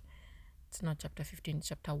 but it's not chapter 15, it's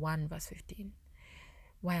chapter 1, verse 15.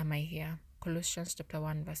 Why am I here? Colossians chapter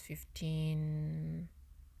 1, verse 15.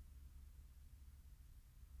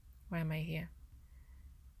 Why am I here?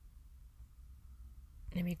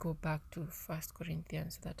 Let me go back to 1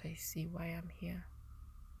 Corinthians so that I see why I'm here.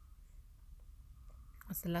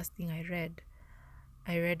 What's the last thing I read?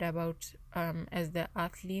 I read about as the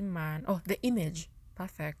earthly man. Oh, the image.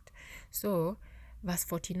 Perfect. So, verse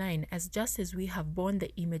 49, as just as we have borne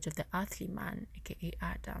the image of the earthly man, aka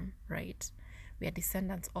Adam, right? We are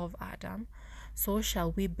descendants of Adam. So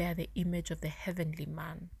shall we bear the image of the heavenly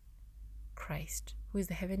man, Christ. Who is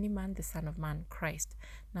the heavenly man? The Son of Man, Christ.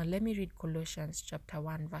 Now let me read Colossians chapter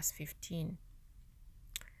 1, verse 15.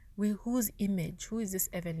 Whose image? Who is this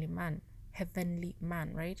heavenly man? Heavenly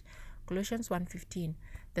man, right? Colossians 1:15.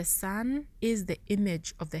 The Son is the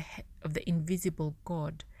image of the invisible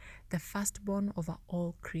God, the firstborn over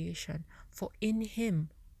all creation. For in him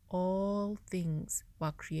all things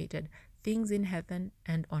were created, things in heaven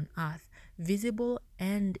and on earth, visible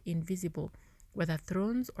and invisible, whether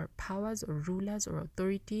thrones or powers or rulers or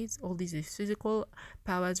authorities. All these is physical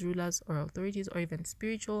powers, rulers or authorities, or even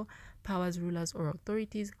spiritual powers, rulers or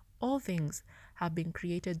authorities. All things have been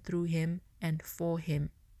created through him and for him.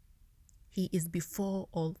 He is before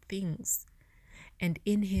all things, and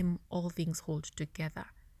in him all things hold together.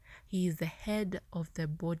 He is the head of the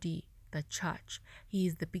body, the church. He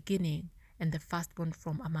is the beginning and the firstborn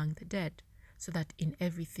from among the dead, so that in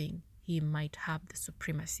everything he might have the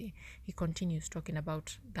supremacy. He continues talking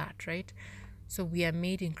about that, right? So we are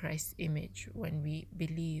made in Christ's image when we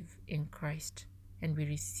believe in Christ and we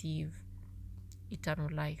receive eternal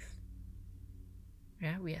life.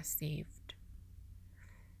 Yeah, we are saved.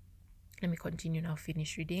 Let me continue now,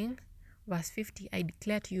 finish reading. Verse 50, I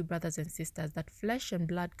declare to you, brothers and sisters, that flesh and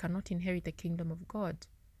blood cannot inherit the kingdom of God,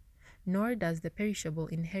 nor does the perishable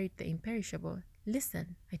inherit the imperishable.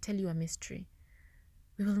 Listen, I tell you a mystery.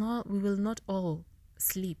 We will not all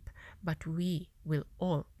sleep, but we will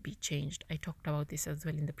all be changed. I talked about this as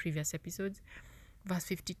well in the previous episodes. Verse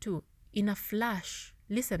 52, in a flash,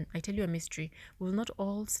 listen, I tell you a mystery. We will not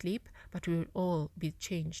all sleep, but we will all be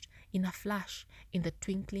changed. In a flash, in the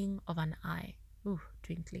twinkling of an eye.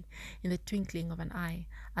 Twinkling. In the twinkling of an eye,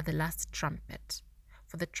 at the last trumpet.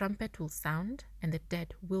 For the trumpet will sound, and the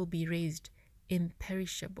dead will be raised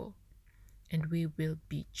imperishable, and we will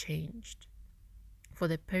be changed. For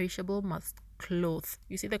the perishable must clothe.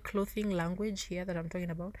 You see the clothing language here that I'm talking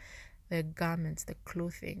about? The garments, the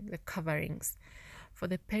clothing, the coverings. For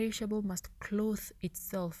the perishable must clothe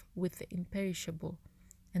itself with the imperishable,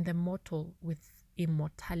 and the mortal with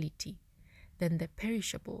immortality. Then the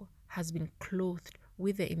perishable has been clothed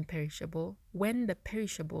with the imperishable. When the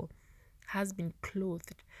perishable has been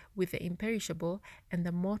clothed with the imperishable and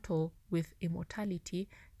the mortal with immortality,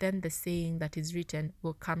 then the saying that is written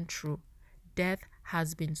will come true. Death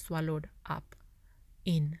has been swallowed up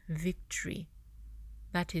in victory.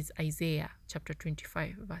 That is Isaiah chapter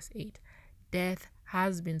 25, verse 8. Death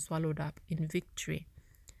has been swallowed up in victory.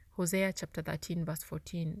 Hosea chapter 13, verse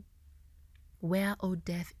 14. Where, O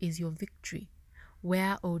death, is your victory?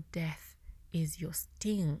 Where, O death, is your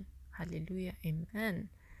sting? Hallelujah. Amen.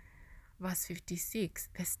 Verse 56.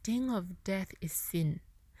 The sting of death is sin,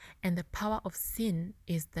 and the power of sin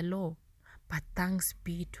is the law. But thanks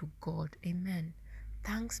be to God. Amen.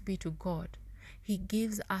 Thanks be to God. He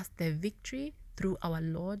gives us the victory through our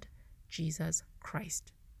Lord Jesus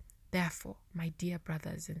Christ. Therefore, my dear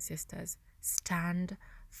brothers and sisters, stand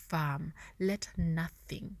firm. Let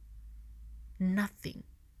nothing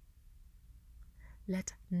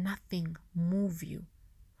move you.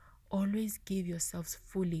 Always give yourselves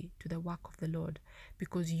fully to the work of the Lord,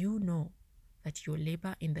 because you know that your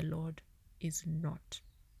labor in the Lord is not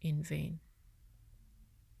in vain.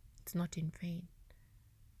 It's not in vain.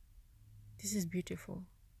 This is beautiful.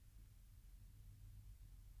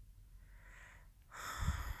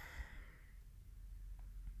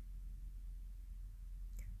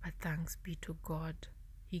 But thanks be to God.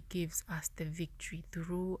 He gives us the victory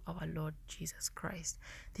through our Lord Jesus Christ.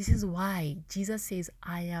 This is why Jesus says,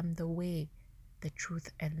 I am the way, the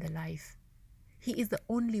truth, and the life. He is the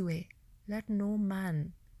only way. Let no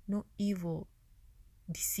man, no evil,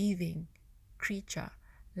 deceiving creature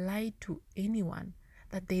lie to anyone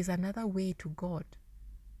that there is another way to God.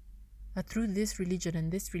 That through this religion and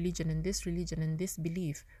this religion and this religion and this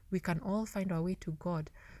belief, we can all find our way to God.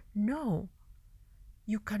 No,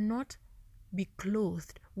 you cannot be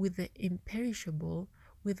clothed with the imperishable,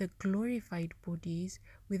 with the glorified bodies,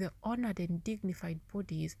 with the honored and dignified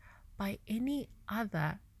bodies by any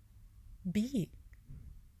other being.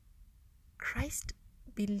 Christ,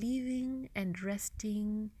 believing and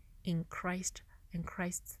resting in Christ and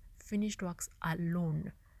Christ's finished works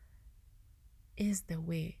alone is the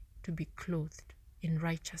way to be clothed in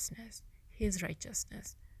righteousness. His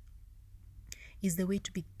righteousness is the way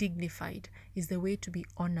to be dignified, is the way to be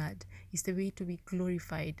honored, is the way to be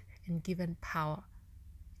glorified and given power.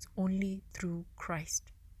 It's only through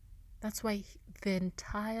Christ. That's why the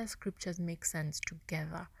entire scriptures make sense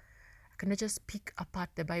together. I cannot just pick apart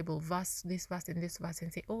the Bible, verse, this verse and this verse,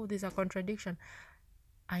 and say, oh, there's a contradiction.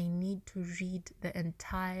 I need to read the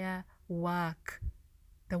entire work,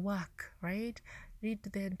 right? Read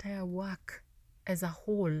the entire work as a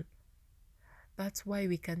whole. That's why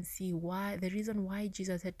we can see why, the reason why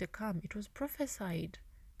Jesus had to come. It was prophesied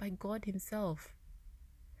by God himself.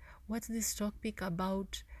 What's this topic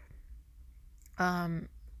about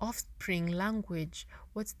offspring language?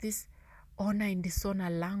 What's this honor and dishonor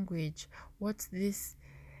language? What's this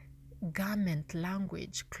garment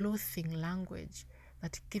language, clothing language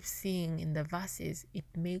that keeps seeing in the verses? It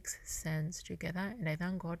makes sense together, and I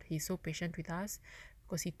thank God he's so patient with us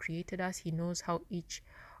because he created us. He knows how each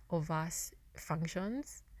of us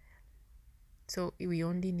functions. So we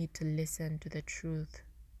only need to listen to the truth,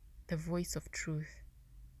 the voice of truth,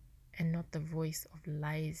 and not the voice of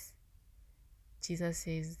lies. Jesus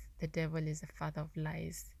says the devil is the father of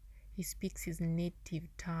lies. He speaks his native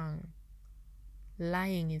tongue.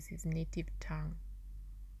 Lying is his native tongue.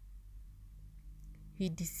 He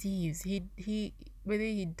deceives. Whether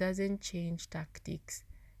he doesn't change tactics,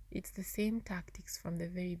 It's the same tactics from the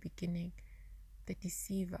very beginning. The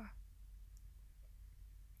deceiver.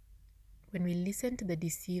 When we listen to the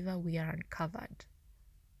deceiver, we are uncovered.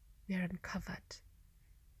 We are uncovered.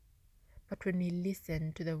 But when we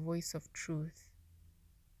listen to the voice of truth,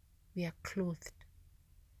 we are clothed.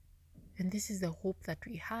 And this is the hope that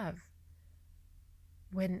we have.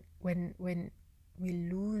 When we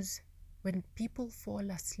lose, when people fall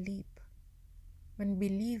asleep, when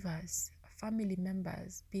believers, family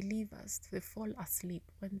members, believers, they fall asleep,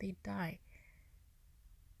 when they die,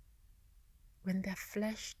 when their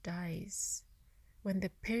flesh dies, when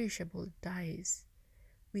the perishable dies,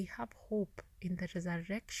 we have hope in the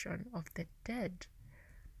resurrection of the dead.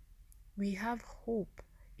 We have hope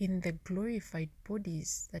in the glorified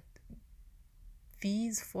bodies that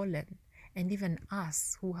these fallen, and even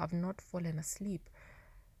us who have not fallen asleep,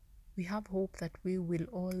 we have hope that we will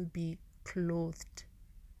all be clothed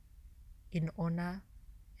in honor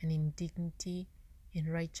and in dignity, in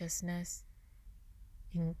righteousness,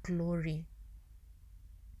 in glory.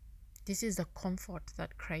 This is the comfort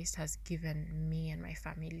that Christ has given me and my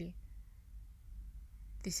family.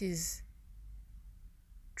 This is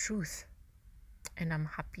truth, and I'm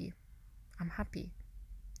happy. I'm happy.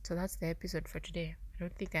 So that's the episode for today. I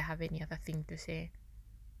don't think I have any other thing to say.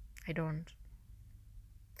 I don't.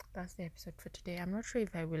 That's the episode for today. I'm not sure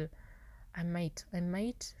if I will. I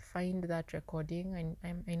might find that recording,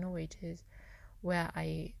 and I know where it is, where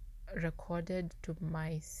I recorded to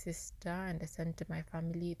my sister and I sent to my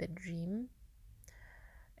family the dream,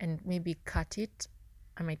 and maybe cut it.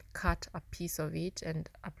 I might cut a piece of it and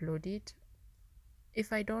upload it.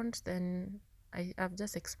 If I don't, then I've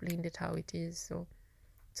just explained it how it is, so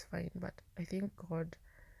it's fine. But I think God,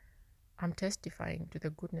 I'm testifying to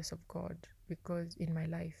the goodness of God, because in my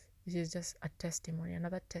life, this is just a testimony,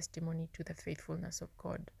 another testimony to the faithfulness of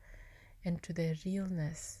God and to the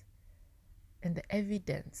realness and the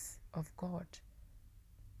evidence of God.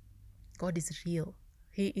 God is real.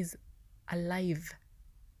 He is alive.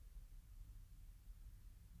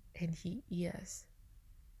 And He hears,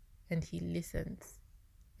 and He listens,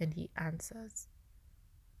 and He answers.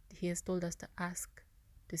 He has told us to ask,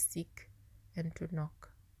 to seek, and to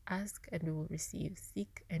knock. Ask and we will receive.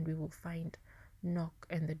 Seek and we will find. Knock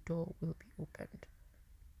and the door will be opened.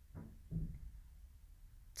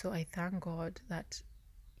 So I thank God that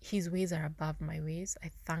His ways are above my ways. I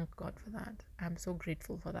thank God for that. I'm so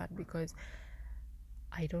grateful for that, because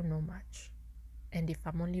I don't know much. And if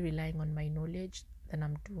I'm only relying on my knowledge, then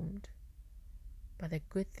I'm doomed. But the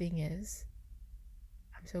good thing is,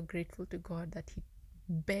 I'm so grateful to God that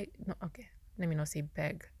let me not say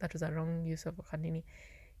beg. That was a wrong use of Kanini.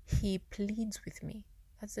 He pleads with me.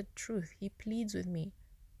 That's the truth. He pleads with me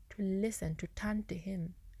to listen, to turn to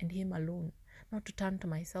Him and Him alone. Not to turn to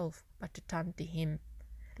myself, but to turn to Him.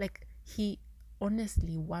 Like, He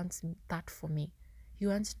honestly wants that for me. He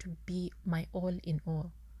wants to be my all in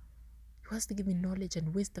all. He wants to give me knowledge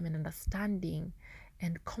and wisdom and understanding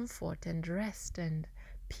and comfort and rest and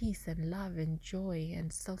peace and love and joy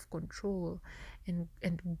and self-control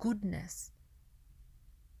and goodness.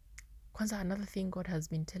 Kwanzaa, another thing God has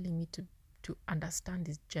been telling me to understand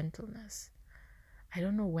is gentleness. I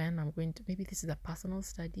don't know when I'm going to, maybe this is a personal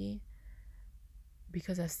study,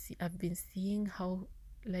 because I've been seeing how,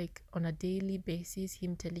 like, on a daily basis,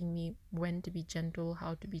 Him telling me when to be gentle,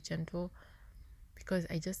 how to be gentle, because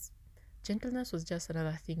gentleness was just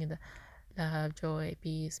another thing in the love, joy,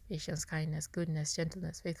 peace, patience, kindness, goodness,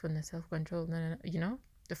 gentleness, faithfulness, self-control,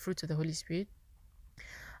 the fruits of the Holy Spirit.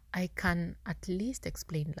 I can at least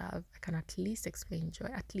explain love. I can at least explain joy,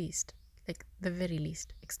 at least, like the very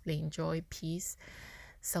least, explain joy, peace,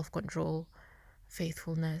 self-control,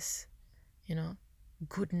 faithfulness,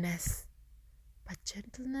 goodness. But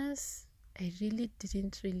gentleness, I really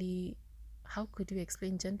didn't really. How could you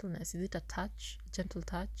explain gentleness? Is it a touch, a gentle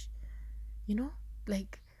touch?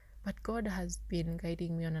 But God has been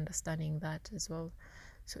guiding me on understanding that as well.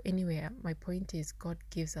 So anyway, my point is, God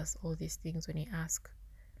gives us all these things when we ask,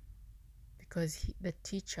 because the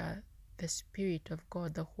teacher, the Spirit of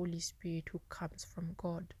God, the Holy Spirit who comes from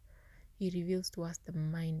God, He reveals to us the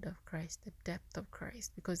mind of Christ, the depth of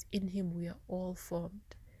Christ, because in Him we are all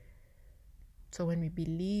formed. So when we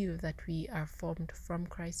believe that we are formed from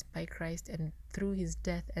Christ, by Christ, and through His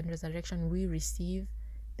death and resurrection, we receive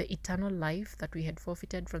the eternal life that we had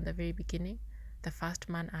forfeited from the very beginning, the first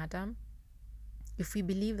man, Adam. If we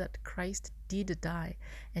believe that Christ did die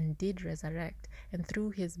and did resurrect, and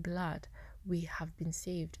through His blood we have been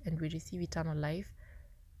saved and we receive eternal life,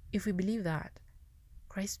 if we believe that,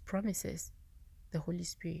 Christ promises the Holy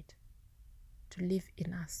Spirit to live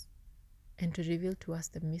in us and to reveal to us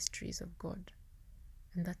the mysteries of God.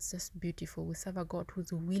 And that's just beautiful. We serve a God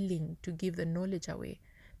who's willing to give the knowledge away,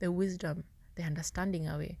 the wisdom, the understanding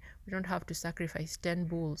away. We don't have to sacrifice 10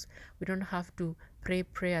 bulls. We don't have to pray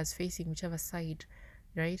prayers facing whichever side,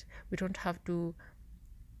 right? We don't have to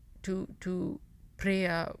pray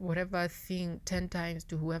whatever thing 10 times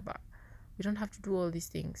to whoever. We don't have to do all these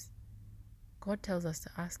things. God tells us to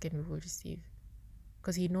ask and we will receive,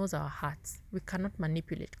 because he knows our hearts. We cannot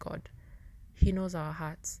manipulate God. He knows our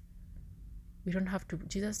hearts. We don't have to,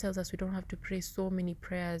 Jesus tells us we don't have to pray so many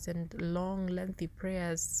prayers and long, lengthy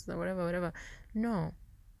prayers, or whatever. No.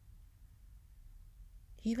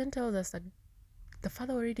 He even tells us that the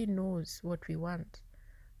Father already knows what we want,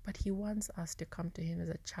 but he wants us to come to him as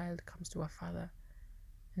a child comes to a father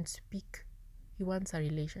and speak. He wants a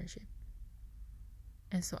relationship.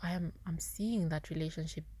 And so I'm seeing that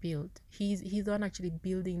relationship build. He's the one actually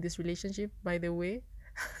building this relationship, by the way.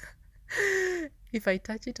 If I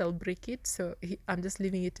touch it, I'll break it. So I'm just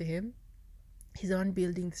leaving it to him. He's the one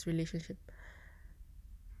building this relationship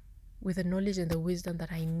with the knowledge and the wisdom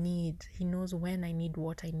that I need. He knows when I need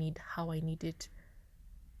what I need, how I need it.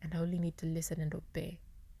 And I only need to listen and obey.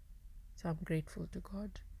 So I'm grateful to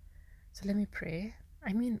God. So let me pray.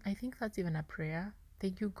 I think that's even a prayer.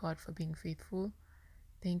 Thank you, God, for being faithful.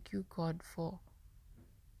 Thank you, God, for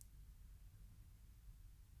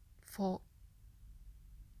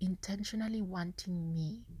intentionally wanting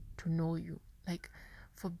me to know you, like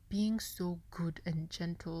for being so good and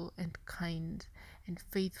gentle and kind and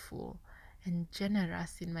faithful and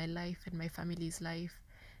generous in my life and my family's life.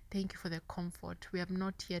 Thank you for the comfort. We have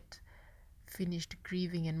not yet finished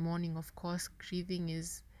grieving and mourning. Of course,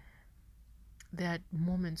 there are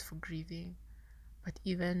moments for grieving, but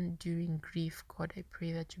even during grief, God, I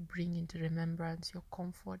pray that you bring into remembrance your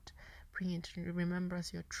comfort, bring into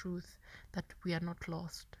remembrance your truth, that we are not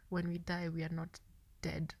lost. When we die, we are not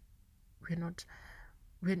dead.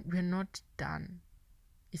 We're not done.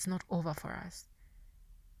 It's not over for us.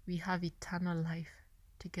 We have eternal life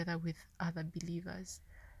together with other believers,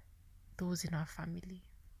 those in our family.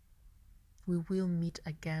 We will meet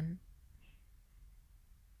again.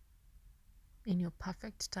 In your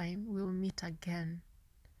perfect time, we will meet again,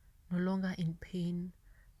 no longer in pain,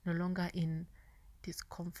 no longer in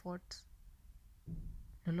discomfort,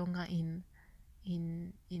 no longer in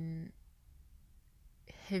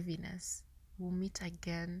heaviness. We'll meet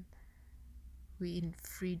again. We in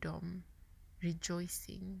freedom,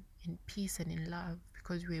 rejoicing, in peace and in love,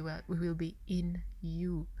 because we will be in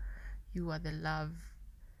you. You are the love.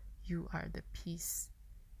 You are the peace.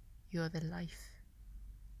 You are the life.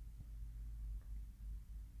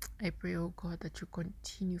 I pray, oh God, that you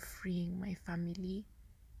continue freeing my family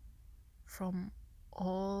from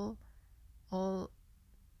all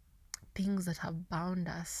things that have bound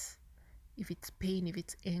us. If it's pain, if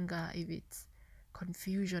it's anger, if it's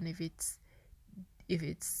confusion, if it's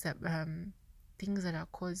things that are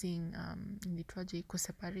causing liturgy to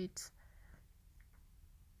separate,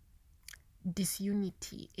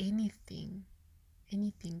 disunity, anything,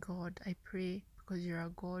 God, I pray, because you're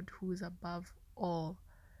a God who is above all.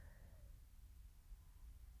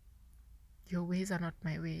 Your ways are not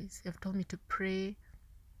my ways. You have told me to pray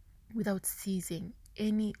without ceasing,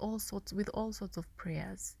 with all sorts of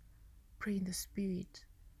prayers. Pray in the Spirit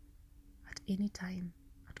at any time,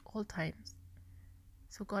 at all times.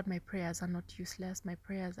 So God, my prayers are not useless. My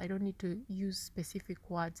prayers, I don't need to use specific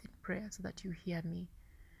words in prayer so that you hear me.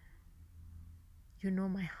 You know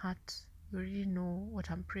my heart. You already know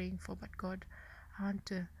what I'm praying for. But God, I want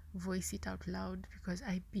to voice it out loud because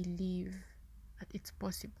I believe that it's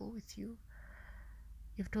possible with you.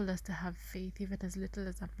 You've told us to have faith, even as little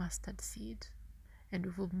as a mustard seed, and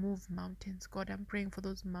we will move mountains. God, I'm praying for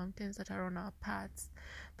those mountains that are on our paths,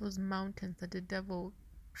 those mountains that the devil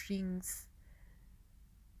brings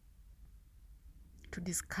to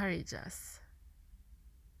discourage us,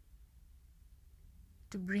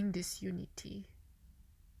 to bring disunity.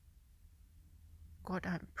 God,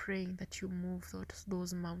 I'm praying that you move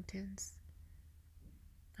those mountains.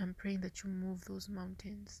 I'm praying that you move those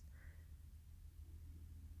mountains.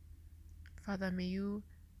 Father, we're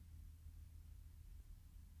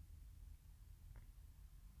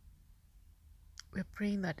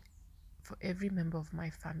praying that for every member of my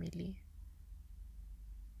family,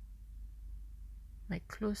 my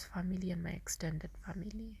close family and my extended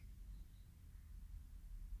family,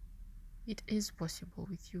 it is possible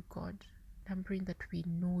with you, God. I'm praying that we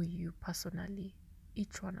know you personally,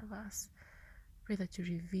 each one of us. Pray that you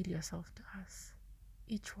reveal yourself to us,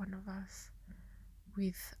 each one of us,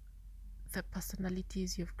 with the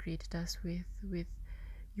personalities you've created us with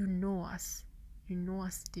you know us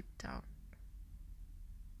deep down.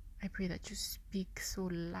 I pray that you speak so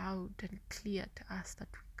loud and clear to us that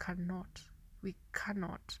we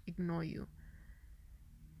cannot ignore you.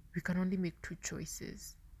 We can only make two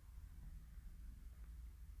choices: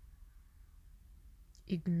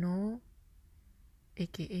 ignore,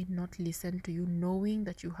 aka not listen to you, knowing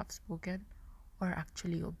that you have spoken, or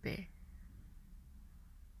actually obey.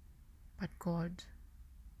 But God,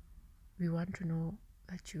 we want to know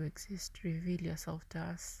that you exist. Reveal yourself to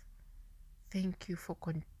us. Thank you for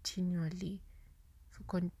continually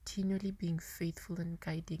being faithful and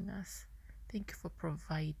guiding us. Thank you for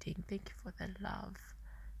providing. Thank you for the love.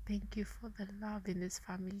 Thank you for the love in this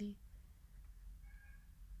family.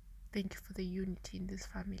 Thank you for the unity in this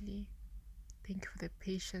family. Thank you for the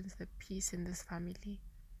patience, the peace in this family.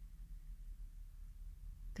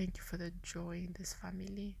 Thank you for the joy in this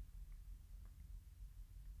family.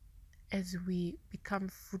 As we become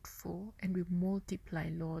fruitful and we multiply,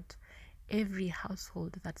 Lord, every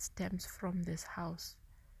household that stems from this house,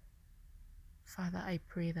 Father, I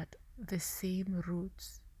pray that the same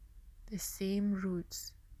roots,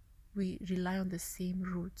 we rely on the same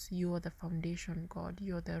roots. You are the foundation, God.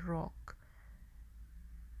 You are the rock.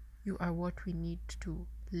 You are what we need to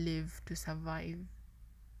live, to survive,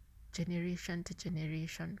 generation to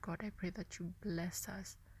generation. God, I pray that you bless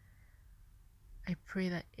us. I pray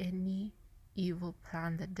that any evil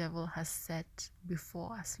plan the devil has set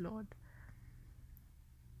before us, Lord,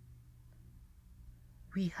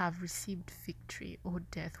 we have received victory. O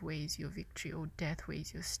death, where is your victory? O death, where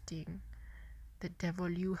is your sting? The devil,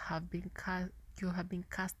 you have been cast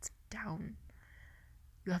down.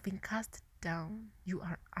 You have been cast down. You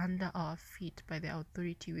are under our feet by the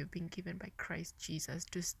authority we've been given by Christ Jesus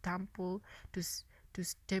to stamp,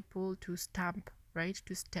 right?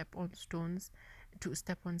 To step on stones, to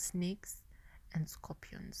step on snakes and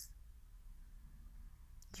scorpions.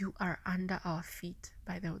 You are under our feet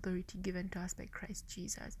by the authority given to us by Christ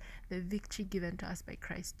Jesus, the victory given to us by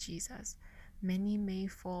Christ Jesus. Many may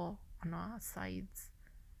fall on our sides,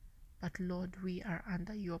 but Lord, we are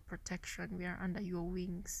under your protection. We are under your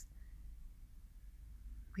wings.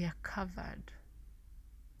 We are covered.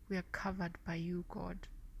 We are covered by you, God.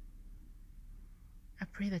 I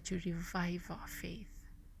pray that you revive our faith.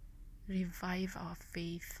 Revive our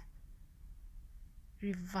faith.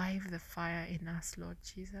 Revive the fire in us, Lord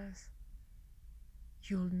Jesus.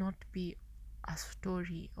 You'll not be a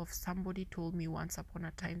story of somebody told me once upon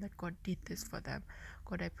a time that God did this for them.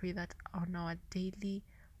 God, I pray that on our daily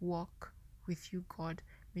walk with you, God,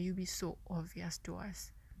 may you be so obvious to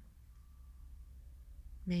us.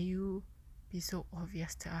 May you be so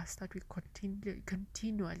obvious to us that we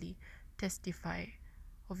continually testify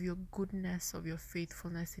of your goodness, of your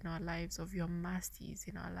faithfulness in our lives, of your mercies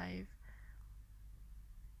in our life.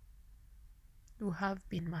 You have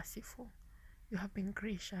been merciful. You have been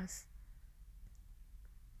gracious.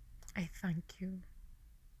 I thank you.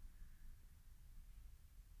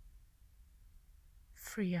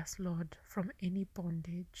 Free us, Lord, from any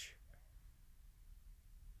bondage.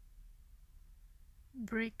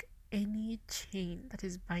 Break any chain that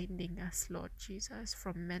is binding us, Lord Jesus,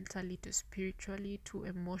 from mentally to spiritually to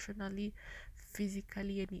emotionally,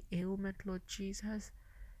 physically, any ailment, Lord Jesus.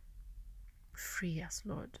 Free us,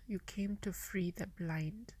 Lord. You came to free the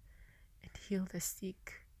blind and heal the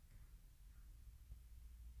sick.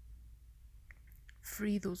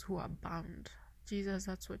 Free those who are bound. Jesus,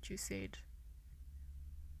 that's what you said.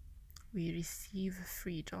 We receive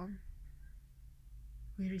freedom.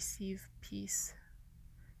 We receive peace.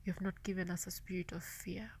 You have not given us a spirit of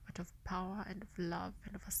fear, but of power and of love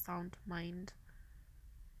and of a sound mind.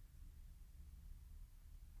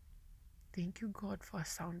 Thank you, God, for a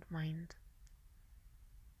sound mind.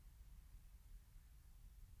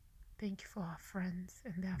 Thank you for our friends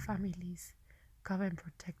and their families. Cover and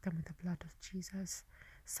protect them with the blood of Jesus.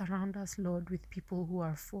 Surround us, Lord, with people who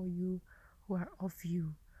are for you, who are of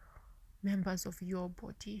you, members of your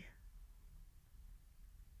body.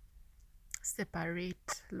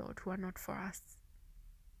 Separate, Lord, who are not for us.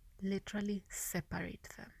 Literally separate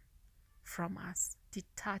them from us.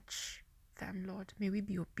 Detach them, Lord. May we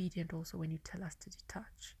be obedient also when you tell us to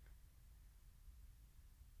detach.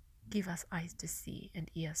 Give us eyes to see and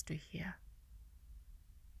ears to hear.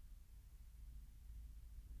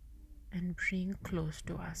 And bring close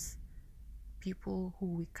to us people who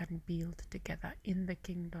we can build together in the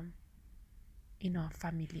kingdom, in our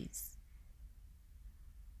families,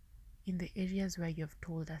 in the areas where you have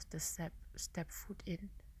told us to step foot in.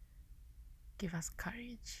 Give us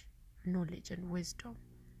courage, knowledge, and wisdom.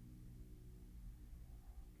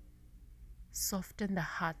 Soften the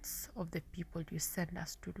hearts of the people you send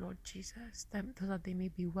us to, Lord Jesus, so that they may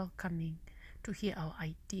be welcoming to hear our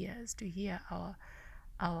ideas, to hear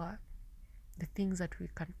the things that we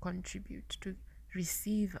can contribute, to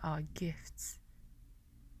receive our gifts,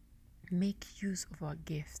 make use of our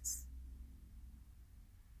gifts.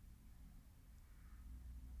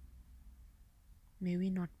 May we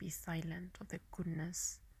not be silent of the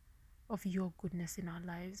goodness, of your goodness in our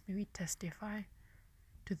lives. May we testify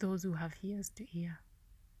to those who have ears to hear.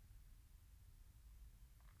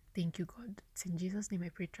 Thank you, God. It's in Jesus' name I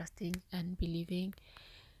pray, trusting and believing.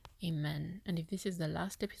 Amen. And if this is the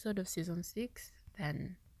last episode of season 6,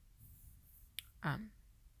 then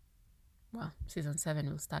season 7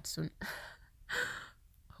 will start soon.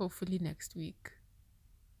 Hopefully next week,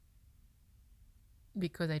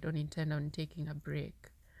 because I don't intend on taking a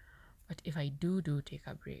break. But if I do take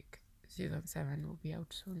a break, season 7 will be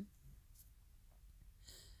out soon.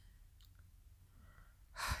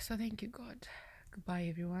 So thank you, God. Goodbye,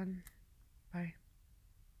 everyone. Bye.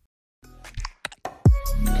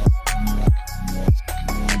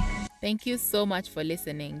 Thank you so much for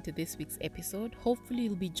listening to this week's episode. Hopefully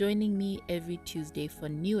you'll be joining me every Tuesday for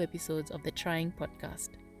new episodes of the Trying Podcast.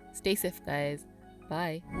 Stay safe, guys.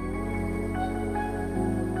 Bye.